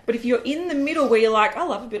this. Yeah. But if you're in the middle where you're like, I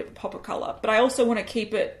love a bit of a pop of colour, but I also want to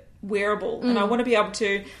keep it wearable and I want to be able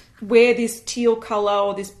to wear this teal colour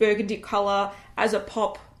or this burgundy colour as a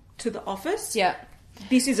pop to the office. Yeah.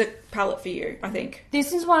 This is a palette for you, I think.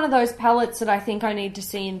 This is one of those palettes that I think I need to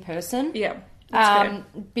see in person. Yeah.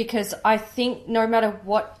 Because I think no matter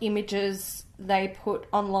what images they put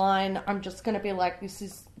online, I'm just going to be like, this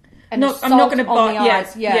is an assault I'm not going to buy the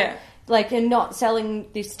eyes. Yeah. Like, and not selling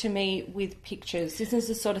this to me with pictures. This is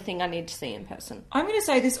the sort of thing I need to see in person. I'm going to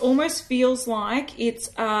say this almost feels like it's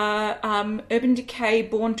Urban Decay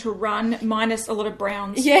Born to Run minus a lot of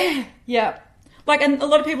browns. Yeah. Like, and a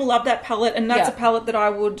lot of people love that palette, and that's a palette that I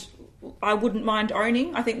wouldn't mind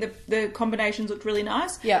owning. I think the combinations look really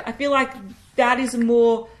nice. Yeah. I feel like that is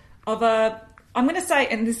more of a, I'm going to say,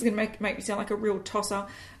 and this is going to make me sound like a real tosser,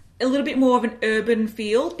 a little bit more of an urban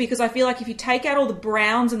feel, because I feel like if you take out all the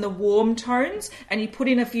browns and the warm tones and you put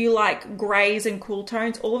in a few like greys and cool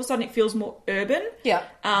tones, all of a sudden it feels more urban. Yeah.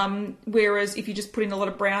 Whereas if you just put in a lot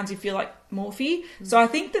of browns, you feel like morphy. So I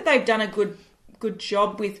think that they've done a good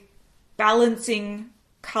job with balancing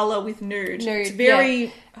colour with nude. It's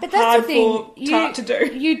very hard for Tarte to do.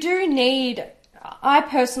 You do need, I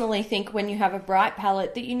personally think when you have a bright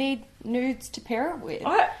palette that you need nudes to pair it with.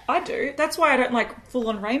 I do. That's why I don't like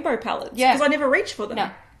full-on rainbow palettes. Because I never reach for them. No.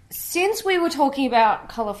 Since we were talking about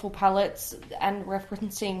colourful palettes and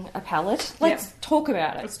referencing a palette, let's talk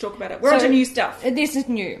about it. Let's talk about it. We're on to new stuff. This is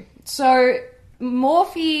new. So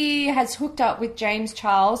Morphe has hooked up with James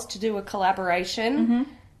Charles to do a collaboration. Mm-hmm.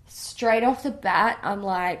 Straight off the bat, I'm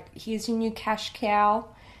like, here's your new cash cow.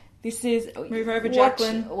 This is... Move over,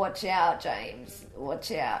 Jacqueline. Watch out, James.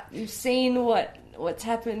 Watch out. You've seen what's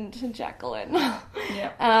happened to Jacqueline.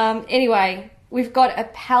 Yeah. Anyway, we've got a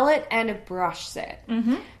palette and a brush set.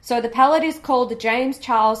 Mm-hmm. So the palette is called the James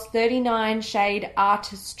Charles 39 Shade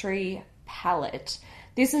Artistry Palette.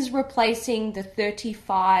 This is replacing the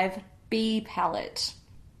 35B palette,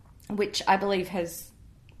 which I believe has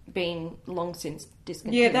been long since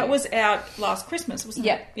discontinued. Yeah, that was out last Christmas, wasn't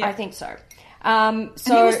it? Yeah, I think so. And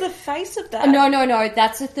he was the face of that. No.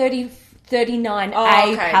 That's a 39A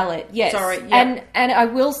palette. Yes. Sorry. Yeah. And I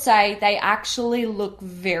will say they actually look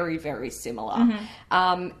very, very similar.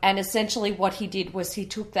 Mm-hmm. And essentially what he did was he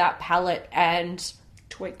took that palette and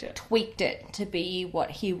tweaked it to be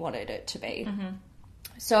what he wanted it to be. Mm-hmm.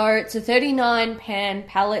 So it's a 39 pan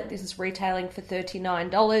palette. This is retailing for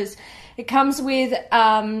 $39. It comes with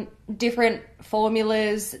different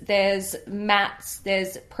formulas. There's mattes,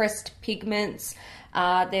 there's pressed pigments,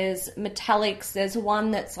 there's metallics, there's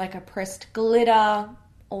one that's like a pressed glitter,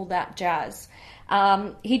 all that jazz.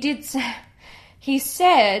 He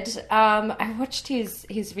said, I watched his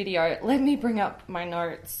video. Let me bring up my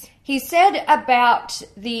notes. He said about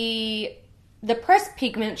the pressed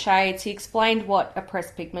pigment shades, he explained what a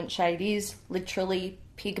pressed pigment shade is. Literally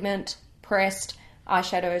pigment pressed.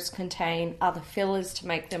 Eyeshadows contain other fillers to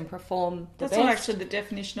make them perform the best. That's not actually the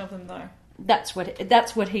definition of them, though. That's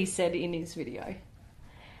what he said in his video.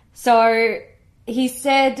 So he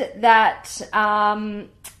said that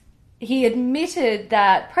he admitted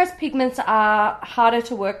that pressed pigments are harder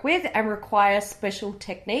to work with and require special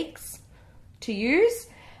techniques to use.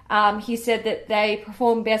 He said that they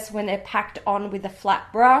perform best when they're packed on with a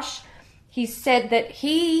flat brush. He said that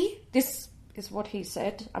this is what he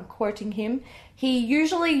said, I'm quoting him, he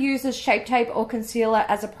usually uses Shape Tape or concealer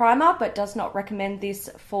as a primer, but does not recommend this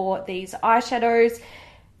for these eyeshadows.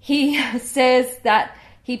 He says that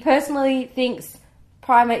He personally thinks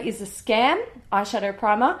primer is a scam, eyeshadow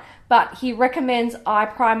primer, but he recommends eye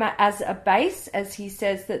primer as a base, as he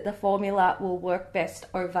says that the formula will work best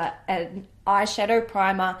over an eyeshadow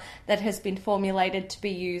primer that has been formulated to be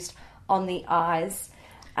used on the eyes.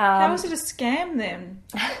 How is it a scam then?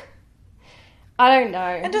 I don't know.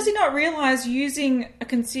 And does he not realise using a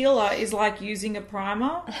concealer is like using a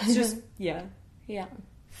primer? It's just... yeah.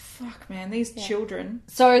 Fuck, man, these children.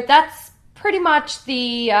 So that's pretty much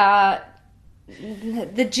the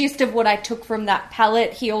gist of what I took from that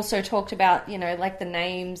palette. He also talked about, you know, like the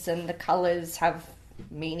names and the colours have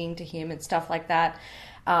meaning to him and stuff like that.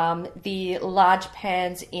 The large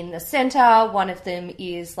pans in the centre, one of them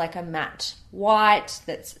is like a matte white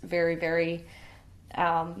that's very, very...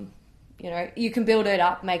 you know, you can build it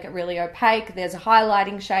up, make it really opaque. There's a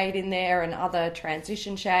highlighting shade in there and other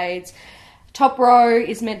transition shades. Top row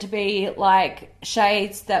is meant to be like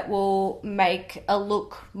shades that will make a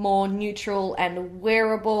look more neutral and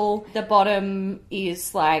wearable. The bottom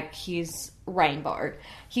is like his rainbow.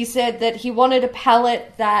 He said that he wanted a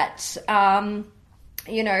palette that,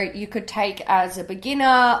 you know, you could take as a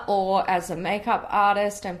beginner or as a makeup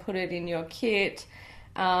artist and put it in your kit.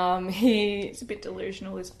 He's a bit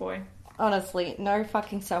delusional, this boy. Honestly, no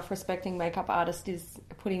fucking self-respecting makeup artist is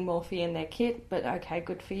putting Morphe in their kit, but okay,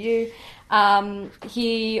 good for you.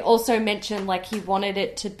 He also mentioned like he wanted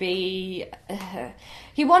it to be a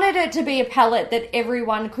palette that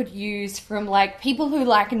everyone could use, from like people who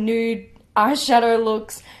like nude eyeshadow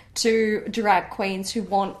looks to drag queens who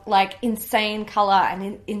want like insane color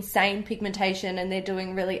and insane pigmentation, and they're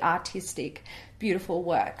doing really artistic, beautiful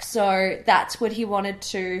work. So that's what he wanted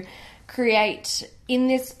to create in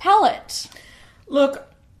this palette. Look,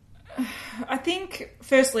 I think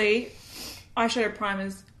firstly, eyeshadow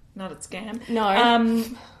primers not a scam. No.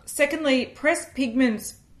 Secondly, pressed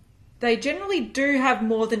pigments, they generally do have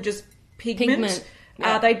more than just pigment.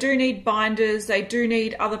 Yeah. They do need binders, they do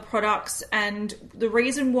need other products, and the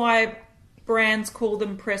reason why brands call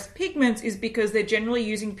them pressed pigments is because they're generally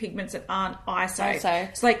using pigments that aren't eye safe.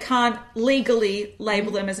 So they can't legally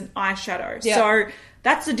label them as an eyeshadow. Yeah. So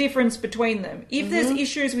that's the difference between them. If there's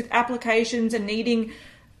issues with applications and needing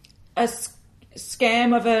a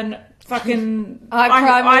scam of an fucking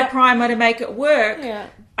eye primer to make it work,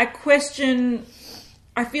 I question...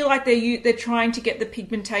 I feel like they're trying to get the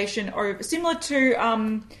pigmentation over. Similar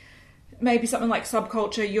to maybe something like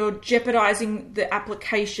Subculture, you're jeopardizing the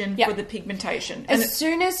application for the pigmentation. As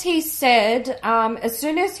soon as he said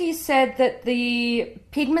that the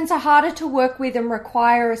pigments are harder to work with and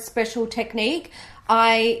require a special technique,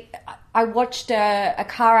 I watched a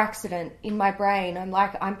car accident in my brain. I'm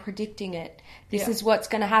like, I'm predicting it. This is what's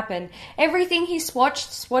going to happen. Everything he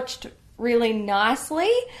swatched really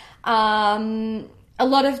nicely. A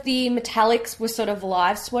lot of the metallics were sort of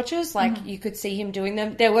live swatches, like you could see him doing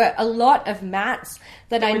them. There were a lot of mattes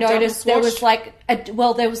that I noticed. There was like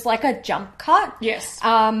a jump cut. Yes.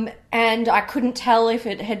 And I couldn't tell if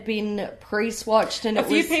it had been pre-swatched. And a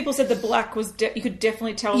few people said the black was. You could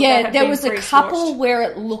definitely tell. Yeah, that there was a couple where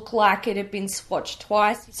it looked like it had been swatched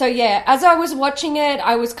twice. So yeah, as I was watching it,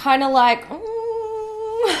 I was kind of like.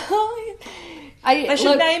 They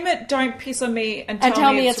should name it "Don't Piss on Me and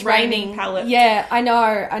Tell Me It's Raining" palette. Yeah, I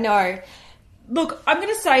know. Look, I'm going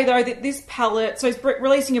to say though that this palette, so it's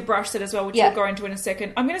releasing a brush set as well, which we'll go into in a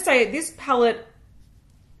second. I'm going to say this palette,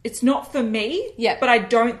 it's not for me. Yeah. But I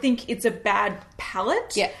don't think it's a bad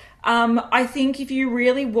palette. Yeah. I think if you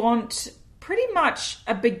really want pretty much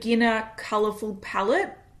a beginner colourful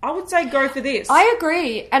palette, I would say go for this. I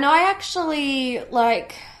agree, and I actually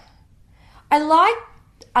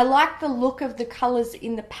I like the look of the colours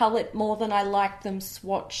in the palette more than I like them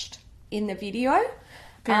swatched in the video.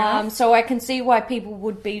 So I can see why people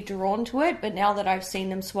would be drawn to it, but now that I've seen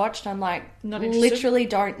them swatched, I'm like, literally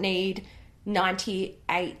don't need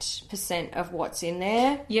 98% of what's in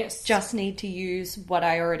there. Yes. Just need to use what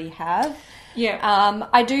I already have. Yeah.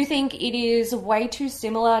 I do think it is way too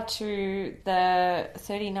similar to the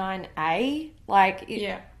 39A.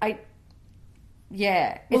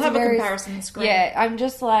 We'll have a comparison screen. Yeah, I'm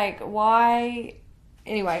just like, why?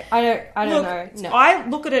 Anyway, I don't know. No. I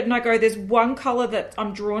look at it and I go, there's one colour that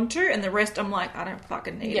I'm drawn to, and the rest I'm like, I don't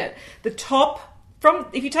fucking need it. The top,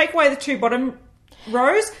 if you take away the two bottom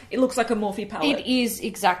rows, it looks like a Morphe palette. It is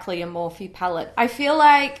exactly a Morphe palette. I feel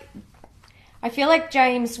like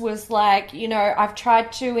James was like, you know, I've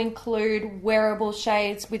tried to include wearable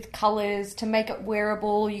shades with colours to make it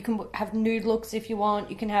wearable. You can have nude looks if you want.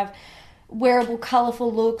 You can have wearable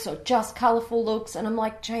colourful looks or just colourful looks, and I'm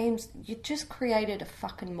like, James, you just created a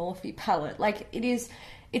fucking Morphe palette. Like, it's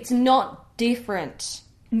not different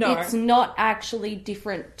No. It's not actually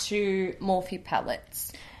different to Morphe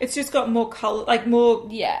palettes. It's just got more colour, like more...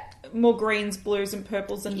 Yeah. More greens, blues, and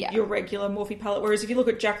purples than your regular Morphe palette. Whereas if you look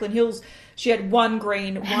at Jaclyn Hill's, she had one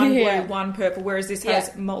green, one blue, one purple, whereas this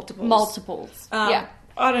has multiples. Multiples.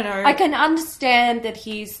 I don't know. I can understand that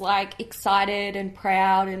he's, like, excited and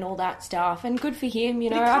proud and all that stuff, and good for him, you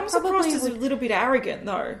know. He comes across as a little bit arrogant,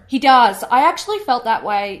 though. He does. I actually felt that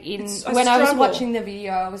way when I was watching the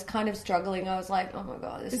video. I was kind of struggling. I was like, oh my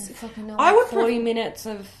God, this is fucking 40 minutes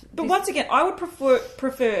of... But once again, I would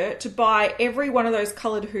prefer to buy every one of those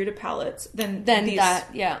coloured Huda palettes than this.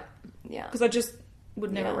 That, yeah. Because I just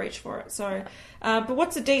would never reach for it. So, but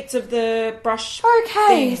what's the deets of the brush?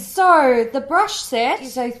 Okay, so the brush set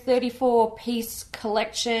is a 34-piece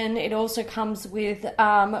collection. It also comes with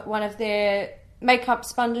one of their makeup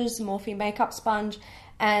sponges, Morphe makeup sponge,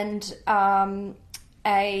 and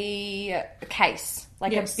a case,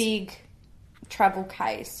 like a big travel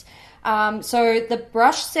case. So the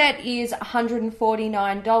brush set is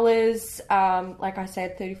 $149. Like I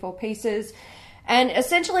said, 34 pieces. And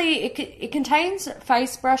essentially, it contains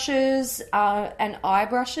face brushes and eye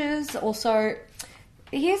brushes. Also,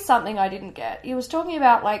 here's something I didn't get. He was talking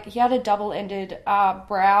about, like, he had a double-ended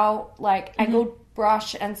brow, like, angled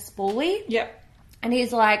brush and spoolie. Yep. And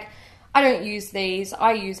he's like, I don't use these.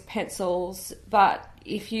 I use pencils. But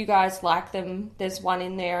if you guys like them, there's one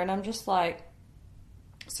in there. And I'm just like...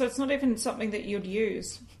 So it's not even something that you'd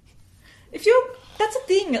use. That's a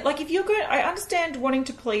thing. Like, if you're going... I understand wanting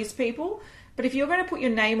to please people... But if you're going to put your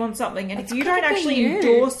name on something and if you don't actually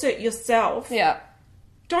endorse it yourself,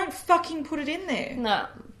 don't fucking put it in there. No,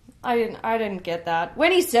 I didn't get that.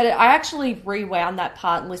 When he said it, I actually rewound that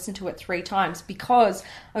part and listened to it 3 times because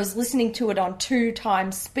I was listening to it on 2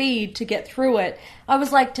 times speed to get through it. I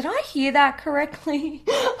was like, did I hear that correctly?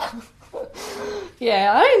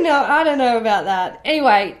 Yeah, I don't know about that.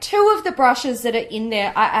 Anyway, 2 of the brushes that are in there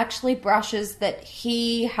are actually brushes that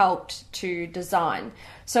he helped to design.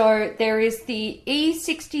 So there is the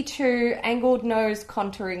E62 angled nose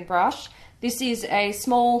contouring brush. This is a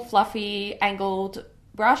small, fluffy, angled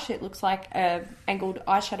brush. It looks like an angled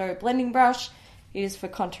eyeshadow blending brush. It is for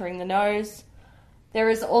contouring the nose. There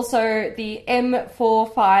is also the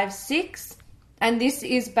M456, and this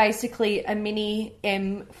is basically a mini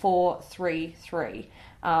M433.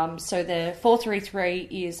 So the 433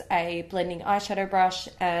 is a blending eyeshadow brush,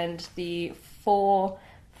 and the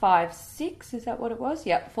 456, is that what it was?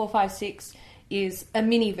 Yep, 456 is a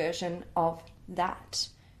mini version of that.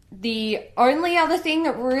 The only other thing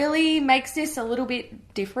that really makes this a little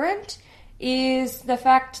bit different is the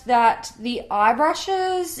fact that the eye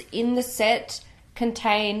brushes in the set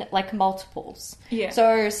contain like multiples. Yeah.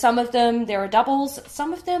 So some of them there are doubles,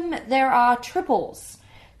 some of them there are triples.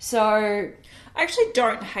 So I actually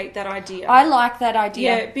don't hate that idea. I like that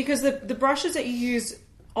idea. Yeah, because the brushes that you use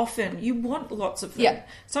often, you want lots of them. Yeah.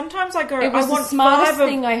 Sometimes I go, it was I want the smartest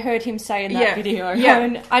thing I heard him say in that video. Yeah.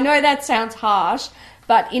 And I know that sounds harsh,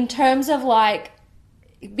 but in terms of like,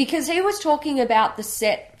 because he was talking about the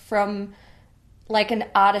set from like an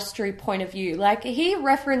artistry point of view. Like he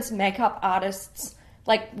referenced makeup artists,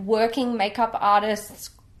 like working makeup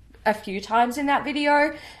artists a few times in that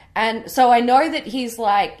video. And so I know that he's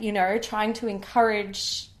like, you know, trying to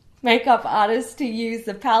encourage makeup artists to use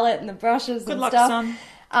the palette and the brushes and stuff. Good luck, son.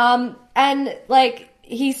 And like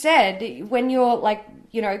he said, when you're like,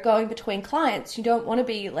 you know, going between clients, you don't want to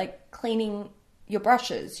be like cleaning your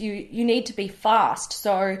brushes. You need to be fast.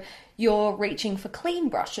 So you're reaching for clean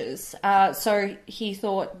brushes. So he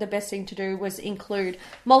thought the best thing to do was include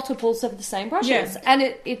multiples of the same brushes. Yeah. And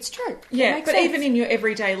it's true. Yeah, but sense. Even in your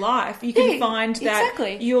everyday life, you can find that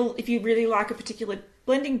if you really like a particular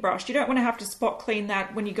blending brush, you don't want to have to spot clean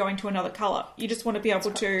that when you go into another colour. You just want to be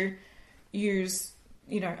able to use,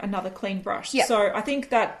 you know, another clean brush. Yeah. So I think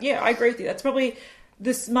that, I agree with you. That's probably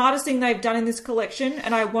the smartest thing they've done in this collection,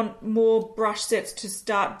 and I want more brush sets to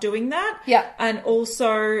start doing that. Yeah. And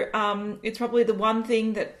also, it's probably the one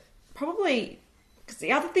thing that because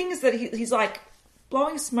the other thing is that he's like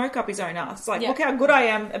blowing smoke up his own ass. Like, look how good I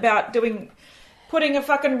am about putting a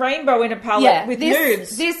fucking rainbow in a palette with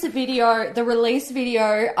nudes. This video, the release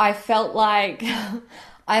video, I felt like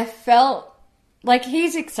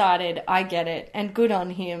he's excited. I get it. And good on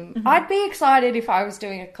him. Mm-hmm. I'd be excited if I was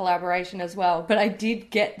doing a collaboration as well. But I did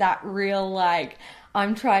get that real, like,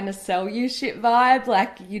 I'm trying to sell you shit vibe.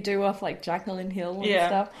 Like you do off, like, Jaclyn Hill and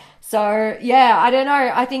stuff. So, I don't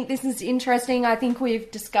know. I think this is interesting. I think we've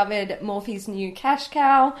discovered Morphe's new cash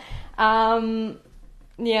cow. That's...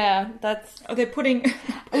 Oh, they're putting...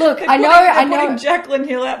 Look, I know. Putting Jaclyn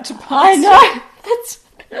Hill out to pasture. I know.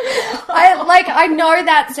 I know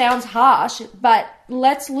that sounds harsh, but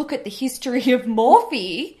let's look at the history of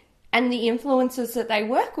Morphe and the influences that they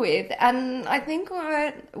work with. And I think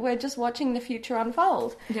we're just watching the future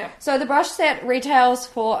unfold. Yeah. So the brush set retails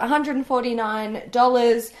for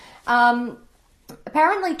 $149.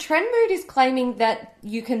 Apparently, Trendmood is claiming that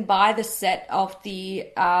you can buy the set of the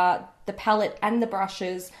palette and the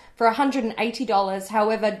brushes for $180.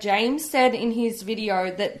 However, James said in his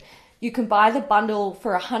video that you can buy the bundle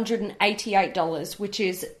for $188, which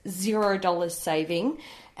is $0 saving.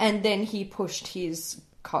 And then he pushed his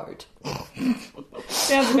code.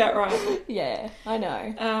 Sounds about right. Yeah, I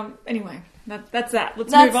know. Anyway, that's that.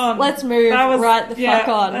 Let's move on. Let's move fuck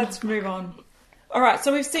on. Let's move on. All right,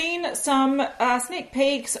 so we've seen some sneak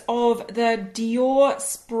peeks of the Dior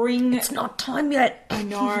Spring... It's not time yet. I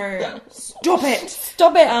know. Stop it.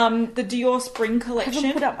 Stop it. The Dior Spring collection. I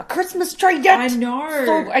haven't put up my Christmas tree yet. I know.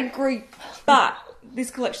 So angry. But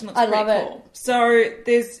this collection looks pretty cool. It. So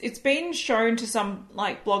it's been shown to some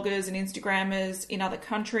like bloggers and Instagrammers in other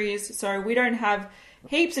countries. So we don't have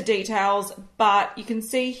heaps of details, but you can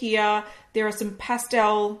see here there are some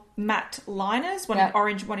pastel matte liners, one in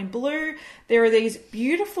orange, one in blue. There are these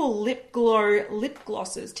beautiful lip glow lip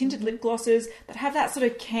glosses, tinted lip glosses that have that sort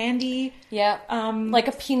of candy. Yeah. Like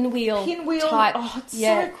a pinwheel type. Oh, it's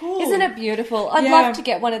so cool. Isn't it beautiful? I'd love to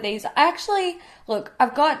get one of these. Actually, look,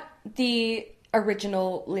 I've got the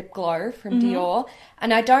original lip glow from Dior,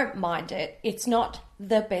 and I don't mind it. It's not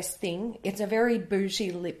the best thing. It's a very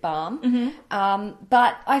bougie lip balm.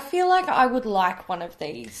 But I feel like I would like one of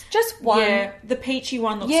these. Just one. Yeah, the peachy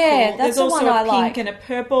one looks cool. That's There's the also one I a pink like. and a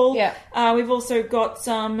purple. Yeah. We've also got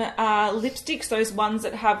some lipsticks, those ones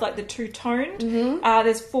that have like the two-toned.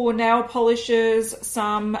 There's 4 nail polishes,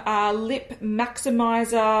 some lip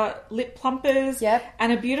maximizer lip plumpers,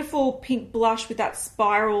 and a beautiful pink blush with that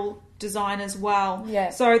spiral design as well. Yeah.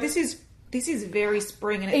 So this is very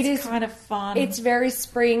spring, and it's kind of fun. It's very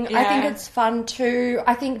spring. Yeah. I think it's fun too.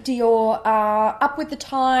 I think Dior are up with the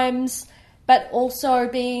times, but also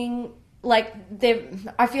being like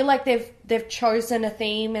I feel like they've chosen a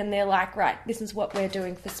theme and they're like, right, this is what we're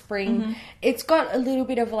doing for spring. It's got a little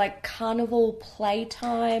bit of like carnival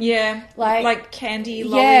playtime. Yeah. Like candy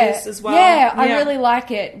lollies as well. Yeah, I really like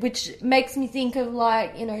it, which makes me think of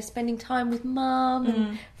like, spending time with mum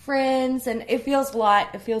and friends, and it feels light,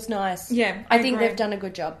 it feels nice. Yeah, I think they've done a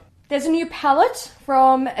good job. There's a new palette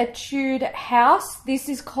from Etude House. This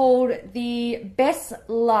is called the Best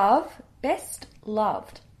Loved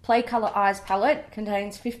Play Color Eyes palette.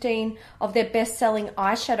 Contains 15 of their best-selling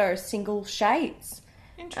eyeshadow single shades.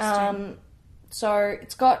 Interesting. So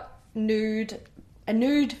it's got a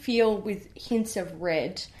nude feel with hints of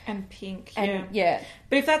red and pink. Yeah.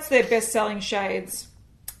 But if that's their best-selling shades,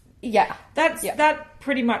 that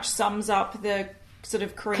pretty much sums up the sort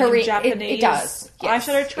of Korean Japanese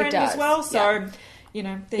eyeshadow trend as well. So,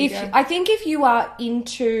 there you go. I think if you are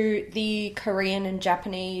into the Korean and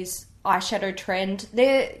Japanese eyeshadow trend,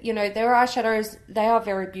 their eyeshadows, they are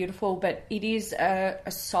very beautiful, but it is a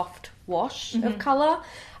soft wash of colour.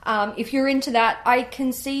 If you're into that, I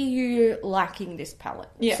can see you liking this palette.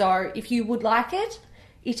 Yeah. So if you would like it,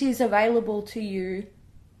 it is available to you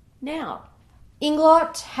now.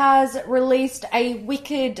 Inglot has released a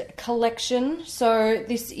Wicked collection. So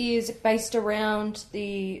this is based around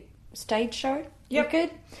the stage show, Wicked.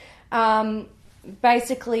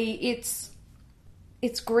 Basically,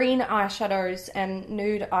 it's green eyeshadows and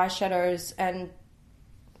nude eyeshadows and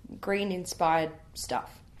green-inspired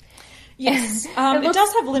stuff. Yes. It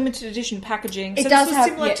does have limited edition packaging. So this was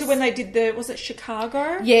similar to when they did was it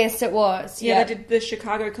Chicago? Yes, it was. Yeah, they did the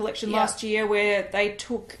Chicago collection last year where they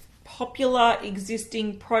took popular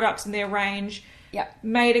existing products in their range,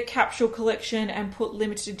 made a capsule collection and put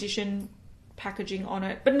limited edition packaging on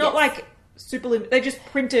it. But not like super limited. They just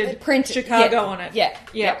printed Chicago on it.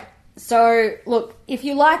 Yeah. So, look, if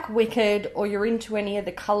you like Wicked or you're into any of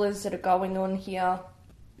the colours that are going on here,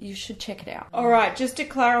 you should check it out. All right, just to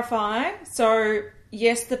clarify, so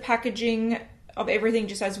yes, the packaging of everything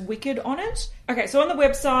just has Wicked on it. Okay, so on the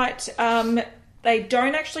website, they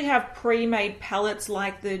don't actually have pre-made palettes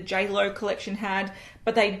like the JLo collection had,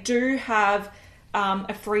 but they do have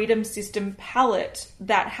a Freedom System palette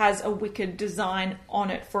that has a Wicked design on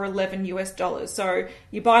it for $11 US. So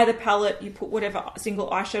you buy the palette, you put whatever single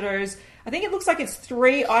eyeshadows. I think it looks like it's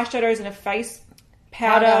 3 eyeshadows and a face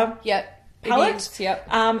powder. Palette.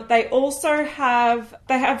 They also have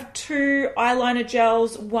 2 eyeliner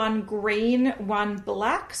gels, one green, one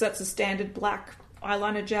black. So that's a standard black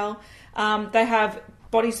eyeliner gel. They have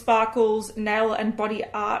body sparkles, nail and body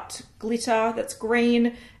art glitter that's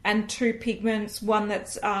green, and 2 pigments, one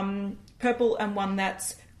that's purple and one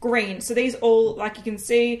that's green. So these all, like you can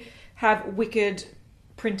see, have Wicked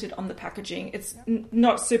printed on the packaging. It's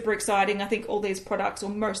not super exciting. I think all these products,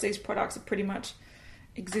 or most of these products, are pretty much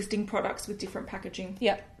existing products with different packaging.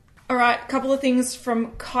 Yeah. All right, a couple of things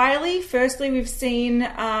from Kylie. Firstly, we've seen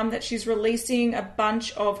that she's releasing a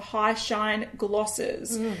bunch of high shine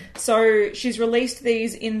glosses. So she's released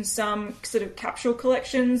these in some sort of capsule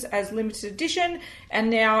collections as limited edition,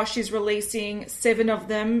 and now she's releasing 7 of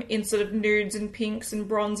them in sort of nudes and pinks and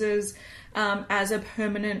bronzes as a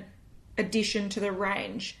permanent addition to the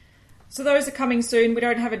range. So those are coming soon. We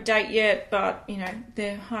don't have a date yet, but, you know,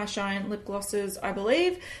 they're high shine lip glosses, I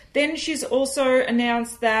believe. Then she's also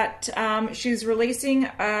announced that she's releasing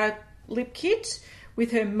a lip kit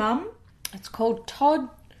with her mum. It's called Todd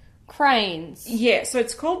Cranes. Yeah, so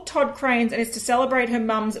it's called Todd Cranes, and it's to celebrate her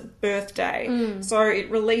mum's birthday. So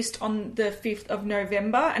it released on the 5th of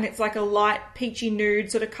November, and it's like a light peachy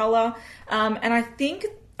nude sort of colour. And I think,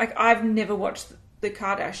 like, I've never watched the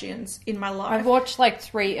Kardashians in my life. I've watched like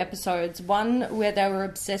 3 episodes. One where they were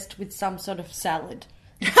obsessed with some sort of salad.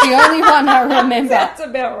 It's the only one I remember. That's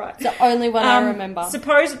about right. It's the only one I remember.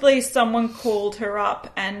 Supposedly someone called her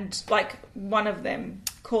up, and like one of them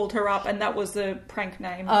called her up, and that was the prank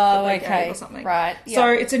name that they gave or something. Right. So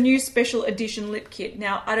it's a new special edition lip kit.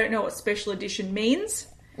 Now, I don't know what special edition means.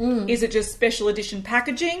 Is it just special edition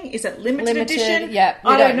packaging? Is it limited edition? Yeah,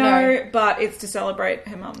 I don't know, but it's to celebrate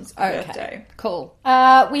her mum's birthday. Cool.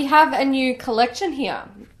 We have a new collection here.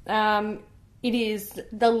 It is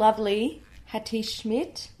the lovely Hattie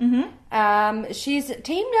Schmidt. She's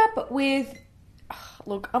teamed up with...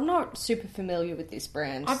 Look, I'm not super familiar with this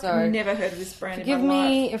brand. I've never heard of this brand in my life. Forgive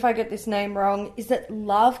me if I get this name wrong. Is it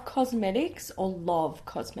Love Cosmetics or Love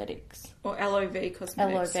Cosmetics? Or LOV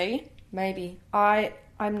Cosmetics. LOV? Maybe.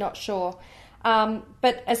 I'm not sure.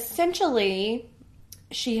 But essentially,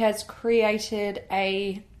 she has created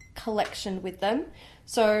a collection with them.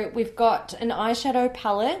 So we've got an eyeshadow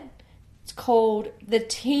palette. It's called The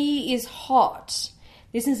Tea is Hot.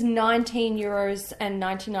 This is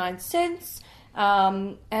 €19.99.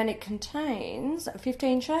 And it contains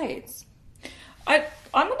 15 shades. I'm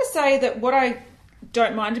going to say that what I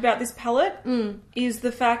don't mind about this palette is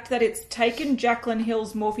the fact that it's taken Jaclyn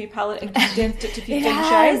Hill's Morphe palette and condensed it to 15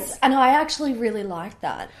 shades. And I actually really like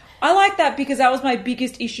that. I like that because that was my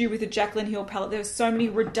biggest issue with the Jaclyn Hill palette. There were so many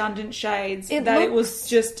redundant shades it was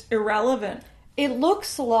just irrelevant. It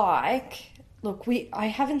looks like... Look, I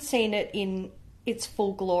haven't seen it in its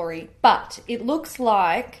full glory, but it looks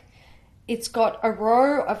like it's got a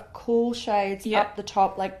row of cool shades up the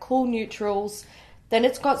top, like cool neutrals. Then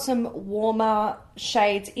it's got some warmer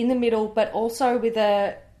shades in the middle, but also with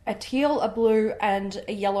a teal, a blue, and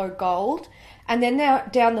a yellow gold. And then now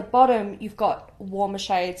down the bottom, you've got warmer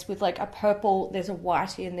shades with like a purple. There's a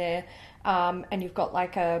white in there, and you've got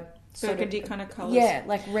like a burgundy kind of colours. Yeah,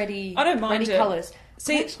 like ready. I don't mind ready colours.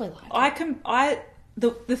 See, I actually like it.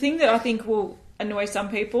 The thing that I think will annoy some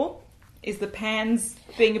people is the pans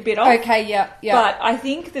being a bit off. Okay, yeah. But I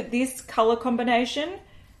think that this colour combination,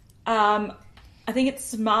 I think it's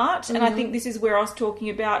smart, and I think this is where I was talking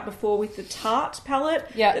about before with the Tarte palette.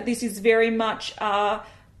 Yeah. That this is very much,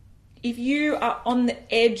 if you are on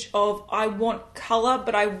the edge of, I want colour,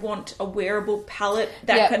 but I want a wearable palette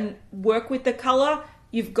that can work with the colour,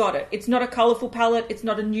 you've got it. It's not a colourful palette. It's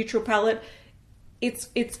not a neutral palette. It's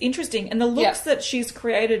interesting, and the looks that she's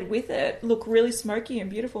created with it look really smoky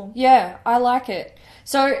and beautiful. Yeah, I like it.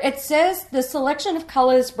 So it says the selection of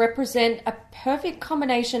colours represent a perfect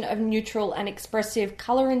combination of neutral and expressive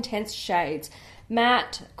colour-intense shades.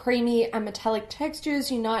 Matte, creamy and metallic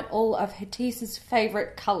textures unite all of Hattie's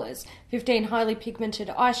favourite colours. 15 highly pigmented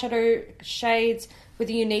eyeshadow shades with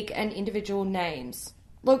unique and individual names.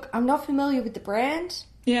 Look, I'm not familiar with the brand.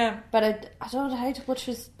 Yeah. But I don't hate what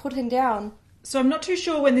she's putting down. So I'm not too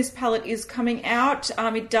sure when this palette is coming out.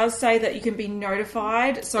 It does say that you can be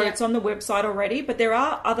notified, so it's on the website already, but there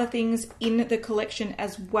are other things in the collection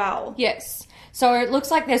as well. Yes. So it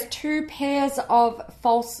looks like there's 2 pairs of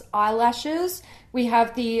false eyelashes. We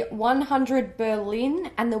have the 100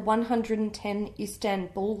 Berlin and the 110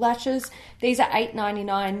 Istanbul lashes. These are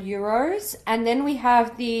 €8.99. And then we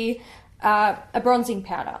have the a bronzing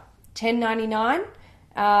powder, $10.99.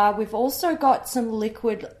 We've also got some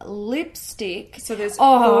liquid lipstick. So there's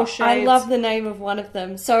 4 shades. I love the name of one of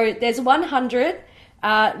them. So there's 100,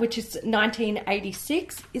 which is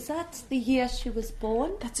 1986. Is that the year she was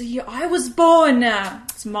born? That's the year I was born.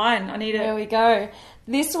 It's mine. I need it. There we go.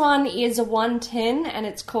 This one is a 110, and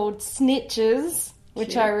it's called Snitches.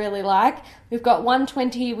 which I really like. We've got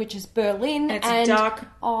 120, which is Berlin. And it's dark.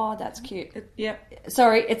 Oh, that's cute. Yep.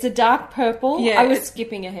 Sorry, it's a dark purple. Yeah, I was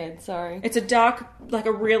skipping ahead, sorry. It's a dark, like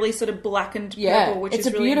a really sort of blackened purple, which is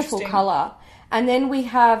really beautiful colour. And then we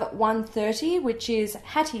have 130, which is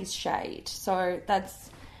Hattie's shade. So that's...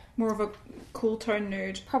 more of a cool tone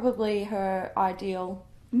nude. Probably her ideal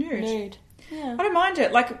nude. Yeah. I don't mind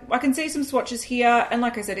it. Like, I can see some swatches here, and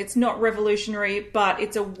like I said, it's not revolutionary, but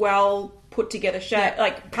it's a well put together shade. Yeah.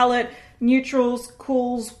 Like palette, neutrals,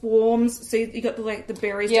 cools, warms. So you got the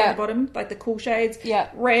berries down the bottom, like the cool shades. Yeah.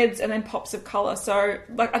 Reds, and then pops of colour. So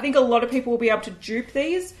like I think a lot of people will be able to dupe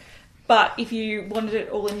these. But if you wanted it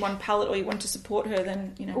all in one palette or you want to support her,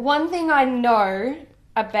 then, you know. One thing I know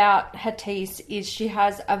about Hattise is she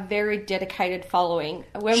has a very dedicated following.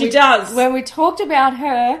 She does. When we talked about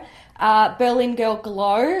her, Berlin Girl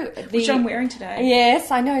Glow. Which I'm wearing today.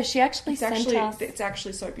 Yes, I know. She actually sent us... It's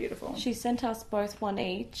actually so beautiful. She sent us both one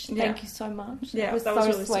each. Thank you so much. Yeah, that was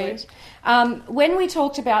really sweet. When we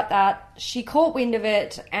talked about that, she caught wind of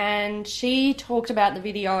it and she talked about the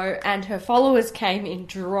video and her followers came in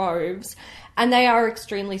droves and they are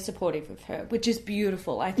extremely supportive of her, which is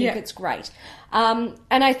beautiful. I think it's great. And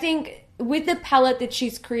I think with the palette that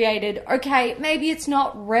she's created, okay, maybe it's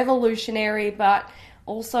not revolutionary, but...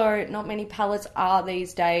 also, not many palettes are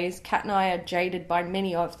these days. Kat and I are jaded by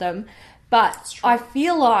many of them. But I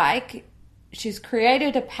feel like she's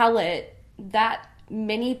created a palette that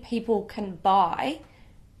many people can buy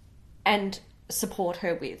and support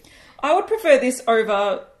her with. I would prefer this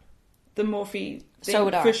over the Morphe thing, so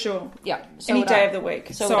would I. For sure. Yeah. Any day of the week.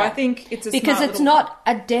 So I think it's a because it's not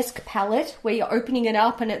a desk palette where you're opening it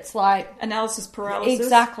up and it's like... analysis paralysis.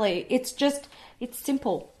 Exactly. It's just... it's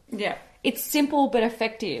simple. Yeah. It's simple but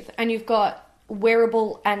effective, and you've got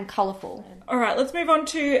wearable and colourful. All right, let's move on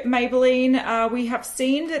to Maybelline. We have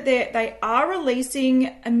seen that they are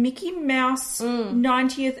releasing a Mickey Mouse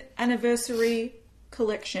 90th anniversary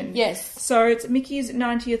collection. Yes. So it's Mickey's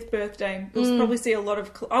 90th birthday. You'll probably see a lot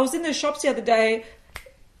of... I was in the shops the other day,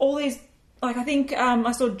 all these... like, I think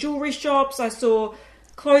I saw jewellery shops, I saw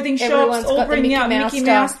clothing shops, all bringing out Mickey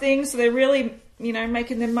Mouse things. So they're really, you know,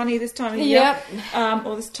 making their money this time of year.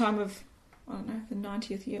 Or this time of... I don't know, the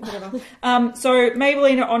 90th year, whatever. So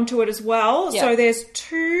Maybelline are onto it as well. Yep. So there's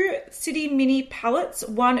 2 City Mini palettes.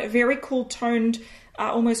 One very cool toned,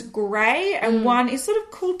 almost grey, and one is sort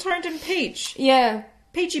of cool toned and peach. Yeah.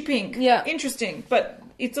 Peachy pink. Yeah. Interesting. But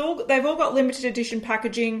they've all got limited edition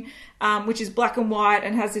packaging, which is black and white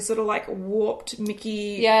and has this sort of like warped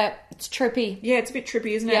Mickey. Yeah, it's trippy. Yeah, it's a bit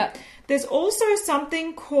trippy, isn't it? There's also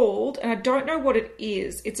something called, and I don't know what it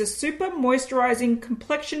is, it's a super moisturizing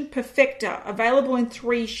complexion perfector, available in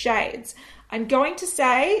 3 shades. I'm going to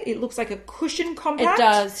say it looks like a cushion compact. It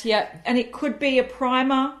does, yep. And it could be a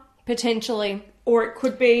primer. Potentially. Or it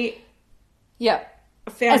could be a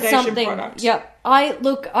foundation product. Yep.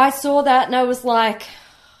 I saw that and I was like,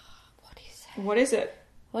 what is it? What is it?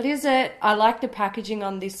 What is it? I like the packaging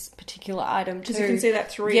on this particular item too. Because you can see that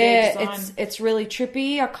 3D design. It's really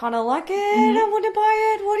trippy. I kind of like it. I want to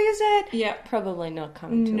buy it. What is it? Yeah. Probably not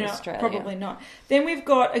coming to Australia. Probably not. Then we've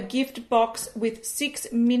got a gift box with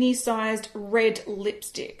 6 mini-sized red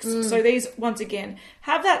lipsticks. So these, once again,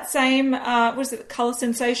 have that same, Colour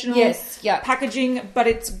Sensational packaging, but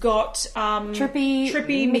it's got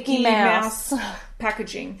trippy Mickey Mouse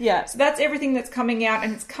packaging. Yeah. So that's everything that's coming out,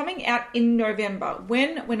 and it's coming out in November.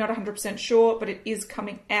 When? We're not 100% sure, but it is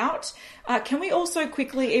coming out. Can we also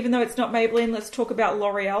quickly, even though it's not Maybelline, let's talk about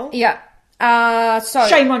L'Oreal? Yeah. So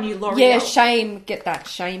shame on you, L'Oreal. Yeah, shame. Get that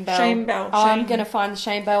shame bell. Shame bell. I'm going to find the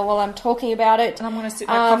shame bell while I'm talking about it. And I'm going to sip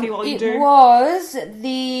my coffee while you do. It was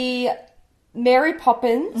the Mary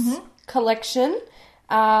Poppins collection.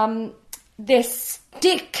 They're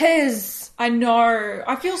stickers. I know.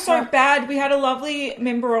 I feel so bad. We had a lovely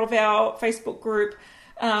member of our Facebook group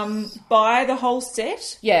buy the whole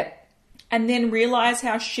set. Yeah. And then realise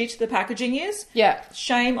how shit the packaging is. Yeah.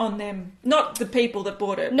 Shame on them. Not the people that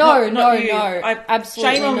bought it. No, not you.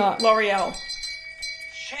 Absolutely shame on not. L'Oreal.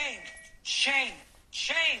 Shame.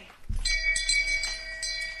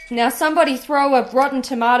 Now somebody throw a rotten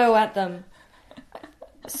tomato at them.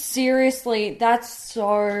 Seriously, that's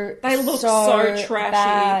so They look so trashy.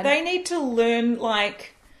 Bad. They need to learn,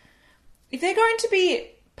 like, if they're going to be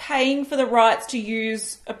paying for the rights to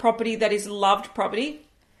use a property that is loved property,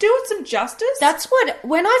 do it some justice. That's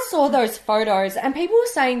when I saw those photos, and people were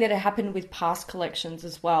saying that it happened with past collections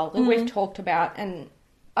as well, that we've talked about, and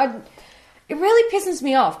it really pisses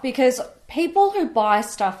me off because people who buy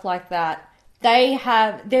stuff like that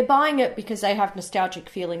they're buying it because they have nostalgic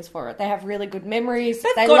feelings for it. They have really good memories.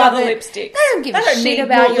 They love other it. Lipsticks. They don't give a shit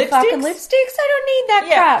about your fucking lipsticks. They don't need that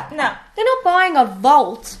crap. No. They're not buying a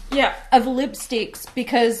vault of lipsticks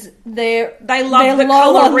because they love the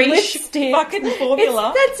colour Riche fucking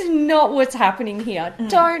formula. That's not what's happening here.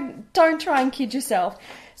 Don't try and kid yourself.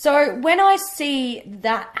 So when I see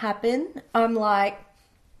that happen, I'm like,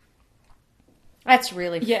 that's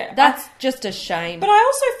really... that's just a shame. But I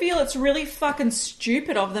also feel it's really fucking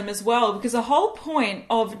stupid of them as well, because the whole point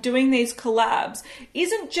of doing these collabs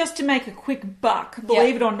isn't just to make a quick buck,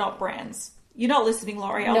 believe it or not, brands. You're not listening,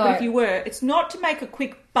 L'Oreal, but if you were, it's not to make a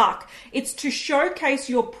quick buck. It's to showcase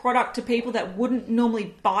your product to people that wouldn't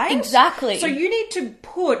normally buy it. Exactly. So you need to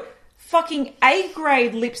put fucking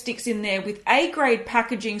A-grade lipsticks in there with A-grade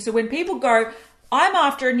packaging, so when people go... I'm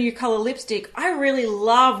after a new colour lipstick. I really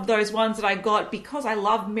loved those ones that I got because I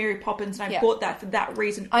love Mary Poppins and I bought that for that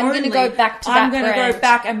reason. I'm going to go back to that I'm going to go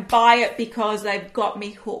back and buy it because they've got me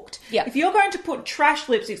hooked. Yep. If you're going to put trash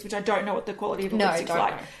lipsticks, which I don't know what the quality of the lipstick's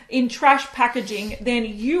like, in trash packaging, then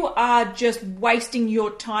you are just wasting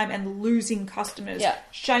your time and losing customers. Yeah.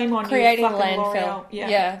 Shame on creating you, fucking landfill.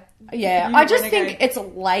 L'Oreal. Yeah. I just think it's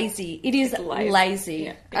lazy. It is lazy.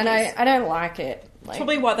 Yeah, and I don't like it. Like,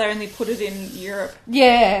 probably why they only put it in Europe.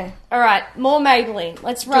 Yeah. All right. More Maybelline.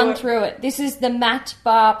 Let's run through it. This is the Matte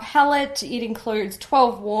Bar Palette. It includes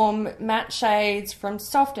 12 warm matte shades from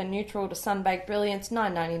soft and neutral to sun-baked brilliance.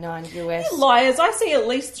 $9.99 US. You liars. I see at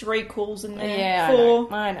least 3 cools in there. Yeah,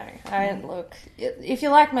 4. I know. Look, if you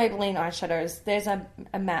like Maybelline eyeshadows, there's a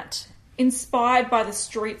matte. Inspired by the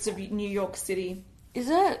streets of New York City.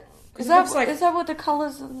 Is it? Is that what the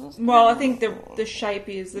colours... Well, I think the shape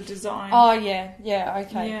is, the design. Oh, yeah,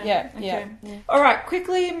 okay. Yeah. All right,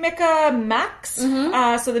 quickly, Mecca Max.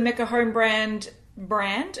 So the Mecca home brand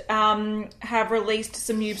have released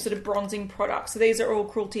some new sort of bronzing products. So these are all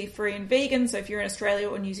cruelty-free and vegan. So if you're in Australia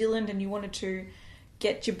or New Zealand and you wanted to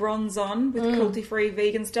get your bronze on with cruelty-free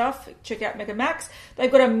vegan stuff, check out Mega Max. They've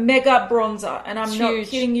got a mega bronzer, and I'm not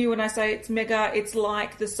kidding you when I say it's mega. It's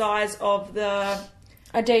like the size of the...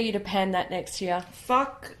 I dare you to pan that next year.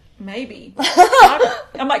 Fuck, maybe.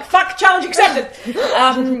 I'm like, fuck, challenge accepted.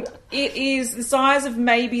 It is the size of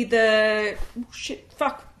maybe the...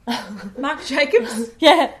 Marc Jacobs.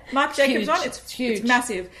 Yeah. Marc Jacobs one. It's huge. It's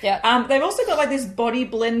massive. Yeah. They've also got like this body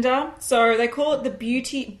blender. So they call it the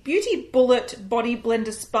Beauty Bullet Body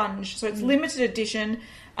Blender Sponge. So it's limited edition.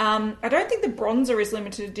 I don't think the bronzer is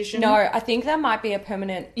limited edition. No, I think that might be a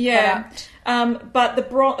permanent product. But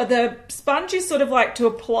the sponge is sort of like to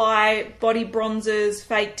apply body bronzers,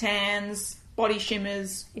 fake tans, body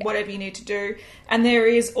shimmers, whatever you need to do. And there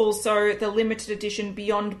is also the limited edition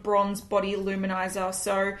Beyond Bronze Body Luminizer.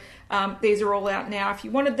 So these are all out now if you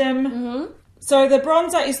wanted them. So the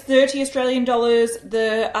bronzer is $30 Australian,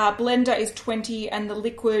 the blender is $20, and the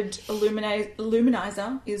liquid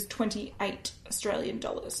luminizer is $28 Australian.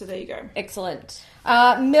 So there you go. Excellent.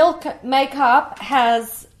 Milk Makeup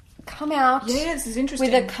has come out this is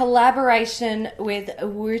interesting. with a collaboration with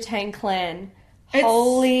Wu-Tang Clan.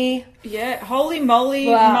 Holy moly,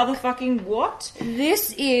 motherfucking what?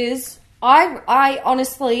 This is... I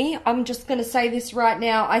honestly, I'm just going to say this right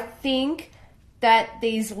now, I think that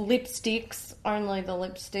these lipsticks, only the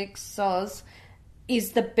lipsticks, soz,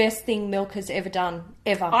 is the best thing Milk has ever done,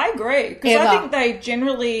 ever. I agree, because I think they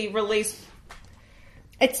generally release...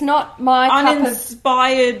 It's not my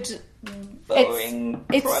uninspired, boring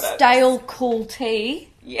It's products. stale, cool tea,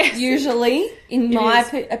 usually, in my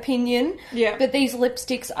opinion. Yeah. But these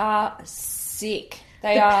lipsticks are sick.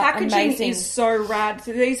 The packaging is so rad.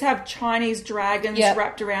 So these have Chinese dragons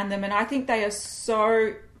wrapped around them, and I think they are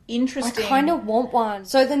so... interesting. I kind of want one.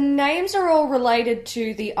 So the names are all related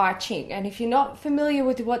to the I Ching, and if you're not familiar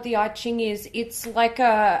with what the I Ching is, it's like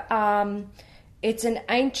it's an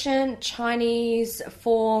ancient Chinese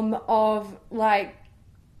form of like,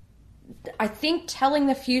 I think, telling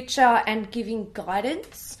the future and giving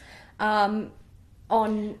guidance on.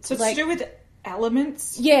 So it's to do with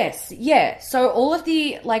elements? Yes, yeah. So all of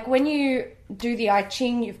the, like when you do the I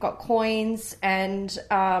Ching, you've got coins and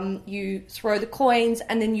you throw the coins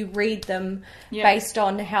and then you read them based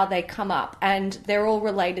on how they come up, and they're all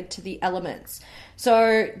related to the elements.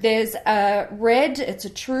 So there's a red, it's a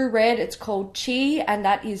true red, it's called Qi, and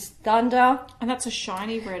that is thunder. And that's a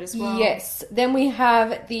shiny red as well. Yes. Then we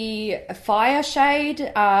have the fire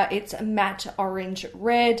shade, it's a matte orange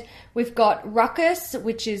red. We've got Ruckus,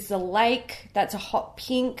 which is the lake, that's a hot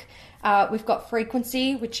pink. We've got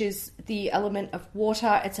Frequency, which is the element of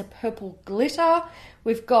water, it's a purple glitter.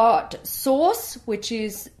 We've got Source, which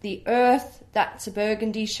is the earth, that's a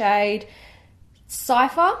burgundy shade.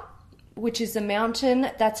 Cypher, which is the mountain.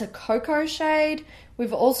 That's a cocoa shade.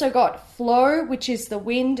 We've also got Flow, which is the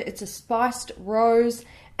wind. It's a spiced rose.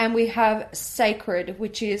 And we have Sacred,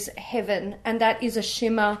 which is heaven. And that is a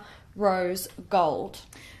shimmer rose gold.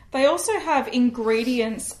 They also have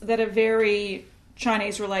ingredients that are very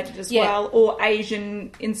Chinese related as well, or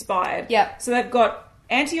Asian inspired. Yeah. So they've got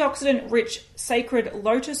antioxidant rich sacred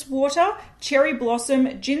lotus water, cherry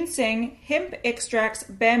blossom, ginseng, hemp extracts,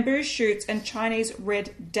 bamboo shoots, and Chinese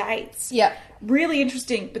red dates. Yeah. Really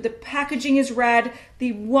interesting, but the packaging is rad.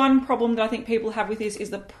 The one problem that I think people have with this is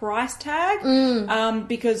the price tag,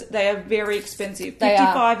 because they are very expensive.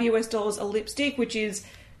 $55 US a lipstick, which is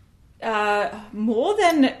more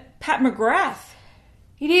than Pat McGrath.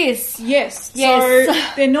 It is. Yes. So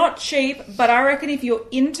they're not cheap, but I reckon if you're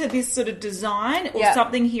into this sort of design or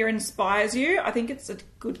something here inspires you, I think it's a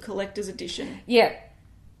good collector's edition. Yeah.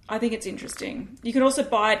 I think it's interesting. You can also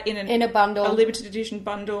buy it in a bundle. A limited edition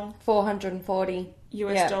bundle. $440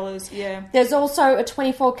 US dollars, yeah. There's also a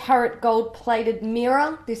 24 karat gold plated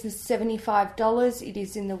mirror. This is $75. It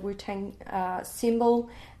is in the Wu-Tang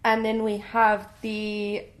symbol. And then we have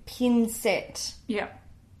the pin set. Yeah.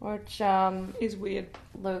 Which is weird.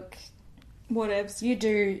 Look, whatevs. You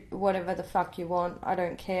do whatever the fuck you want. I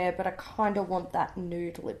don't care, but I kind of want that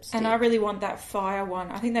nude lipstick. And I really want that fire one.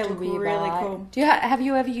 I think they look really cool. Have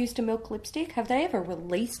you ever used a Milk lipstick? Have they ever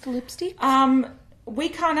released lipstick? We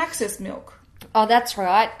can't access Milk. Oh, that's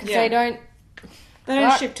right, because they don't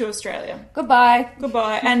ship to Australia. Goodbye.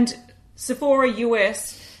 And Sephora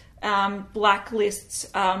US blacklists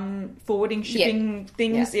forwarding shipping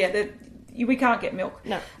things. Yeah, we can't get Milk.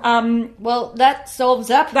 No. Well, that solves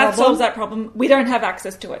that problem. We don't have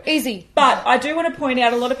access to it. Easy. But I do want to point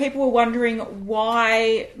out, a lot of people were wondering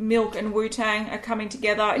why Milk and Wu-Tang are coming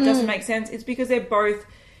together. It doesn't make sense. It's because they're both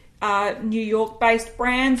New York-based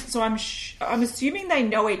brands, so I'm assuming they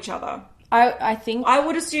know each other. I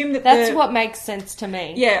would assume that's what makes sense to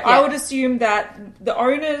me. Yeah, I would assume that the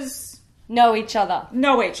owners know each other,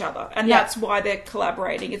 and that's why they're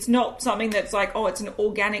collaborating. It's not something that's like, oh, it's an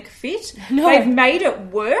organic fit. No. They've made it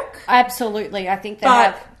work. Absolutely, I think they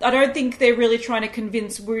have. But I don't think they're really trying to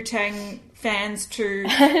convince Wu-Tang fans to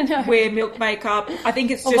wear Milk makeup. I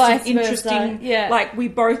think it's just an interesting, like, we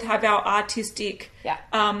both have our artistic,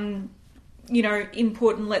 input,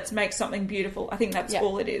 and let's make something beautiful. I think that's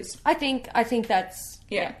all it is. I think that's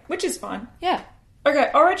which is fine. Yeah. Okay,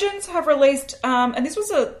 Origins have released, and this was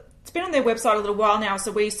it's been on their website a little while now,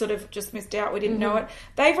 so we sort of just missed out. We didn't know it.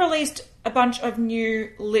 They've released a bunch of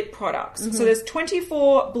new lip products. So there's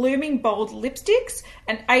 24 Blooming Bold lipsticks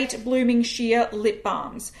and 8 Blooming Sheer lip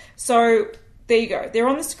balms. So there you go. They're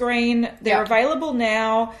on the screen. They're available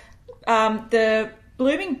now. The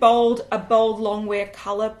Blooming Bold are bold long wear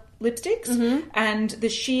colour lipsticks, and the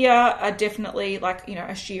Sheer are definitely like,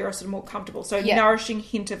 a sheer or sort of more comfortable. So nourishing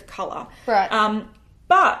hint of colour. Right.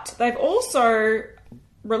 But they've also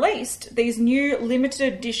released these new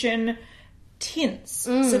limited edition tints.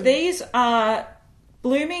 So these are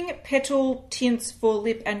Blooming Petal tints for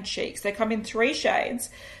lip and cheeks. They come in 3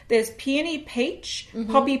 shades. There's Peony Peach,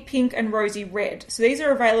 Poppy Pink, and Rosy Red. So these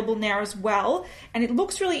are available now as well. And it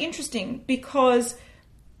looks really interesting because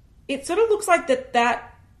it sort of looks like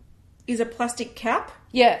that is a plastic cap.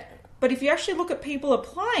 Yeah. But if you actually look at people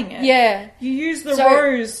applying it, you use the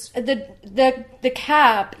rose. The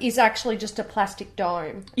cap is actually just a plastic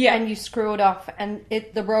dome. Yeah. And you screw it off, and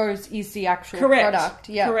the rose is the actual product.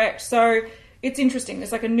 Yeah. Correct. So it's interesting.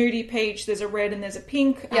 There's like a nudie peach, there's a red, and there's a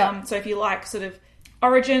pink. Yeah. So if you like sort of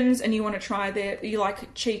Origins and you want to try you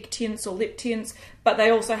like cheek tints or lip tints, but they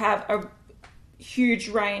also have a huge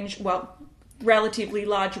range, relatively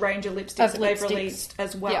large range of lipsticks that they've released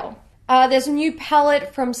as well. Yeah. There's a new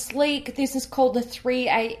palette from Sleek. This is called the 3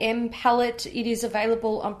 a.m. palette. It is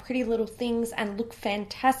available on Pretty Little Things and look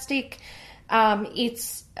fantastic.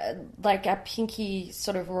 It's like a pinky,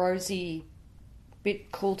 sort of rosy,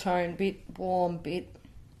 bit cool tone, bit warm, bit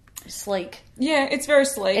sleek. Yeah, it's very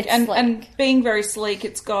sleek. And being very sleek,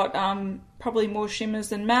 it's got probably more shimmers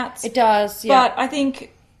than mattes. It does, yeah. But I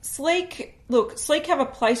think Sleek have a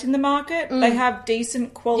place in the market. They have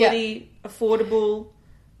decent quality, affordable...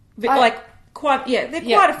 they're quite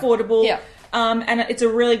affordable. Yeah. And it's a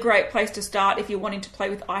really great place to start if you're wanting to play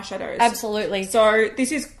with eyeshadows. Absolutely. So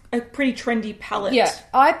this is a pretty trendy palette. Yeah.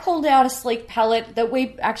 I pulled out a Sleek palette that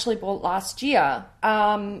we actually bought last year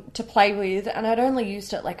to play with, and I'd only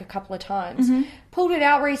used it like a couple of times. Pulled it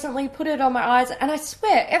out recently, put it on my eyes, and I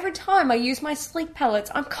swear, every time I use my Sleek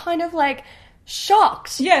palettes, I'm kind of like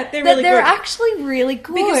shocked. Yeah, they're really they're good. actually really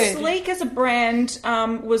good. Because Sleek as a brand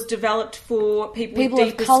was developed for people with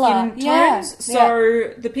deeper colour. skin tones.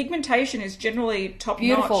 So the pigmentation is generally top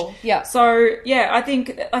beautiful. notch. Yeah. So I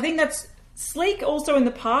think that's Sleek also in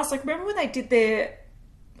the past. Like, remember when they did their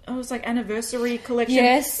anniversary collection?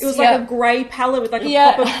 Yes. It was like a grey palette with like a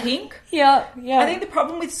pop of pink. Yeah. I think the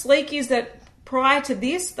problem with Sleek is that prior to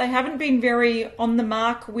this, they haven't been very on the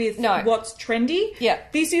mark with what's trendy. Yeah.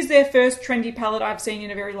 This is their first trendy palette I've seen in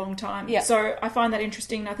a very long time. Yeah. So I find that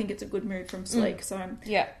interesting, and I think it's a good move from Sleek. So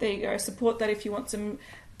there you go. Support that if you want some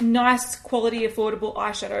nice, quality, affordable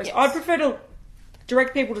eyeshadows. Yes. I'd prefer to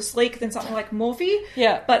direct people to Sleek than something like Morphe.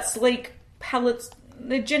 Yeah. But Sleek palettes,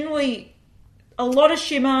 they're generally a lot of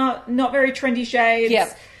shimmer, not very trendy shades.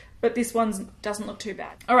 Yeah. But this one doesn't look too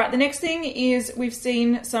bad. All right, the next thing is we've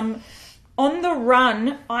seen some on the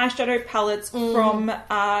run eyeshadow palettes from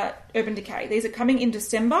Urban Decay. These are coming in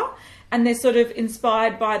December, and they're sort of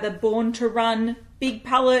inspired by the Born to Run big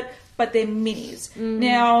palette, but they're minis.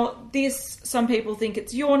 Now, some people think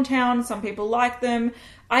it's Yawntown, some people like them.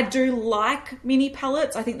 I do like mini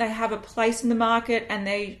palettes. I think they have a place in the market, and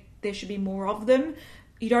there should be more of them.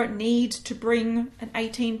 You don't need to bring an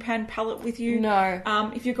 18-pan palette with you. No.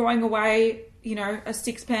 If you're going away, a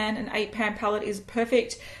 6-pan and 8-pan palette is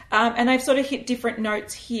perfect. And they've sort of hit different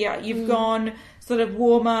notes here. You've gone sort of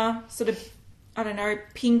warmer, sort of, I don't know,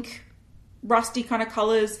 pink, rusty kind of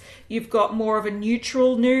colours. You've got more of a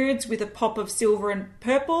neutral nudes with a pop of silver and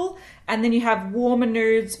purple. And then you have warmer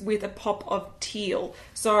nudes with a pop of teal.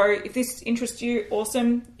 So if this interests you,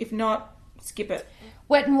 awesome. If not, skip it.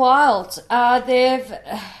 Wet n Wild,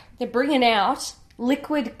 they're bringing out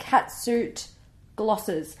liquid catsuit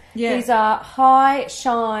glosses. Yeah. These are high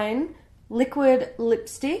shine liquid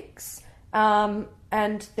lipsticks,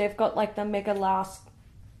 and they've got like the Mega Last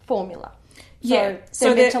formula. So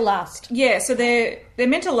they're meant to last. Yeah, so they're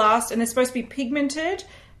meant to last, and they're supposed to be pigmented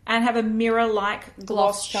and have a mirror-like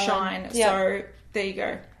gloss shine. Yeah. So there you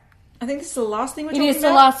go. I think this is the last thing we're talking about. It is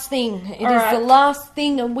the last thing. It is the last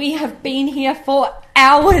thing, and we have been here for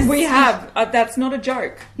hours. We have. That's not a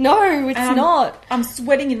joke. No, it's not. I'm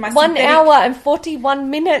sweating in my 1 hour and 41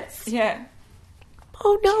 minutes. Yeah.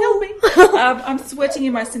 Oh, no. Kill me. I'm sweating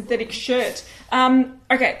in my synthetic shirt.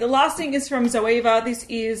 Okay, the last thing is from Zoeva. This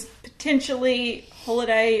is potentially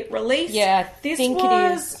holiday release. Yeah, this think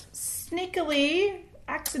was it is. Sneakily...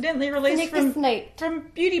 accidentally released from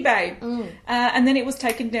Beauty Bay, and then it was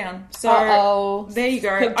taken down. So there you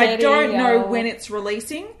go. I don't know when it's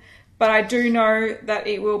releasing, but I do know that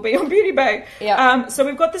it will be on Beauty Bay. Yeah. So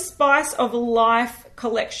we've got the Spice of Life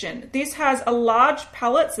collection. This has a large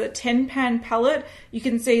palette, so a 10-pan palette. You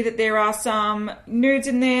can see that there are some nudes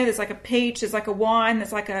in there. There's like a peach, there's like a wine,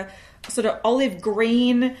 there's like a sort of olive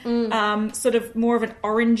green, sort of more of an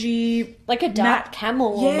orangey... like a dark camel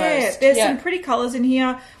almost. Yeah, there's some pretty colours in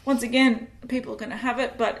here. Once again, people are going to have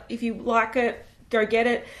it, but if you like it, go get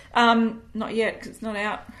it. Not yet, because it's not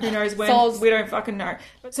out. Who knows when? We don't fucking know.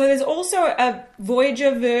 So there's also a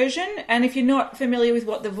Voyager version, and if you're not familiar with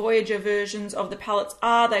what the Voyager versions of the palettes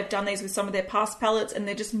are, they've done these with some of their past palettes, and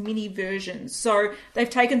they're just mini versions. So they've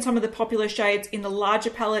taken some of the popular shades in the larger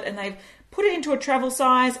palette, and they've put it into a travel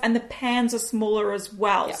size, and the pans are smaller as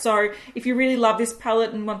well. Yeah. So if you really love this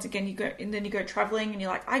palette, and once again you go traveling, and you're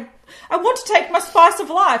like, I want to take my Spice of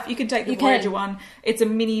Life, you can take the Voyager one. It's a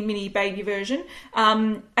mini baby version.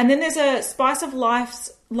 And then there's a Spice of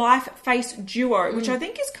Life Face Duo, which I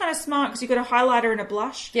think is kind of smart because you've got a highlighter and a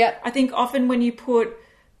blush. Yeah. I think often when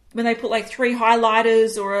they put like 3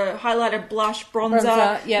 highlighters or a highlighter, blush,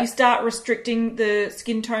 bronzer, you start restricting the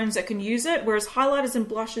skin tones that can use it, whereas highlighters and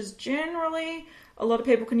blushes generally a lot of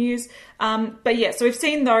people can use. But yeah, so we've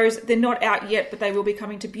seen those. They're not out yet, but they will be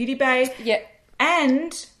coming to Beauty Bay. Yeah.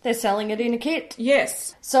 And they're selling it in a kit.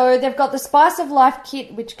 Yes. So they've got the Spice of Life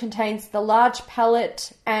kit, which contains the large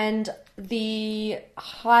palette and the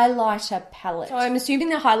highlighter palette. So I'm assuming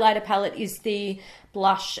the highlighter palette is the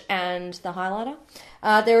blush and the highlighter.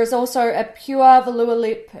 There is also a pure velour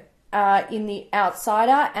lip in the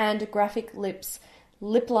outsider and a graphic lips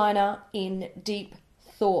lip liner in Deep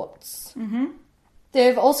Thoughts. Mm-hmm.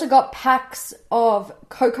 They've also got packs of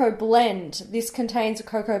Cocoa Blend. This contains a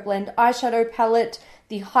Cocoa Blend eyeshadow palette,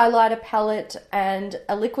 the highlighter palette, and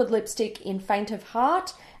a liquid lipstick in Faint of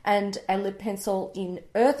Heart, and a lip pencil in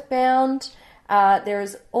Earthbound. There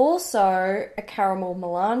is also a Caramel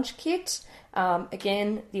Melange kit.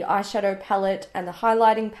 Again, the eyeshadow palette and the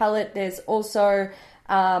highlighting palette. There's also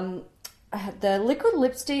the liquid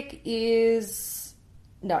lipstick is...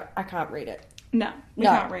 No, I can't read it. No,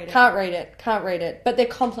 can't read it. Can't read it. But they're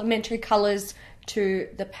complementary colours to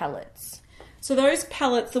the palettes. So those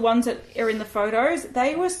palettes, the ones that are in the photos,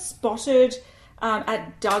 they were spotted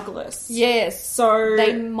at Douglas. Yes. So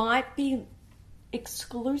they might be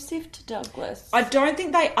exclusive to Douglas. I don't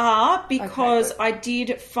think they are, because I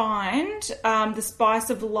did find the Spice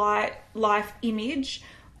of Life image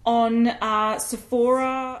on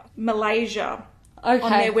Sephora Malaysia. On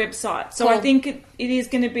their website. So I think it is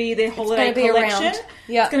going to be their holiday collection.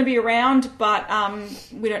 Yeah. It's going to be around, but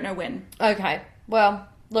we don't know when. Okay. Well,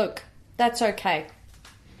 look, that's okay.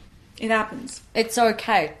 It happens. It's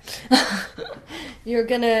okay. You're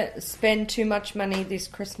going to spend too much money this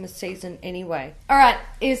Christmas season anyway. All right,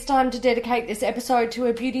 it's time to dedicate this episode to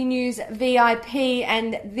a Beauty News VIP,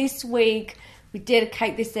 and this week we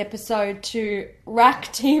dedicate this episode to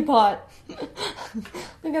Rack Teapot.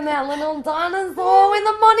 Look at that little dinosaur with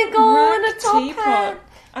a monocle and a top hat.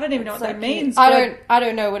 I don't even know what that means. I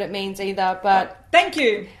don't know what it means either, but thank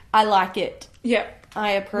you. I like it. Yep.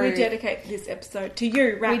 I approve. We dedicate this episode to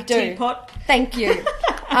you, Rack Teapot. Thank you.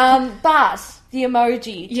 But the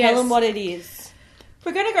emoji, tell them what it is.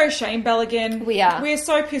 We're going to go Shane Bell again. We are. We're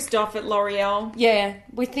so pissed off at L'Oreal. Yeah,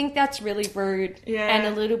 we think that's really rude. Yeah. And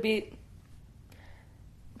a little bit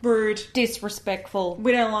rude, disrespectful.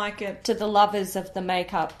 We don't like it. To the lovers of the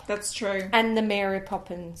makeup. That's true. And the Mary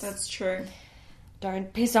Poppins. That's true.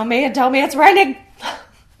 Don't piss on me and tell me it's raining.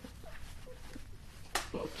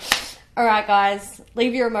 Alright guys,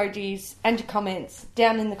 leave your emojis and your comments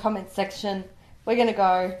down in the comments section. We're going to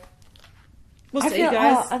go. We'll see you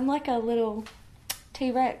guys. I'm like a little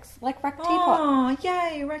T-Rex, like Rack Teapot. Oh,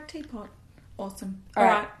 yay, Rack Teapot. Awesome.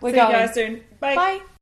 Alright, see you guys soon. Bye. Bye.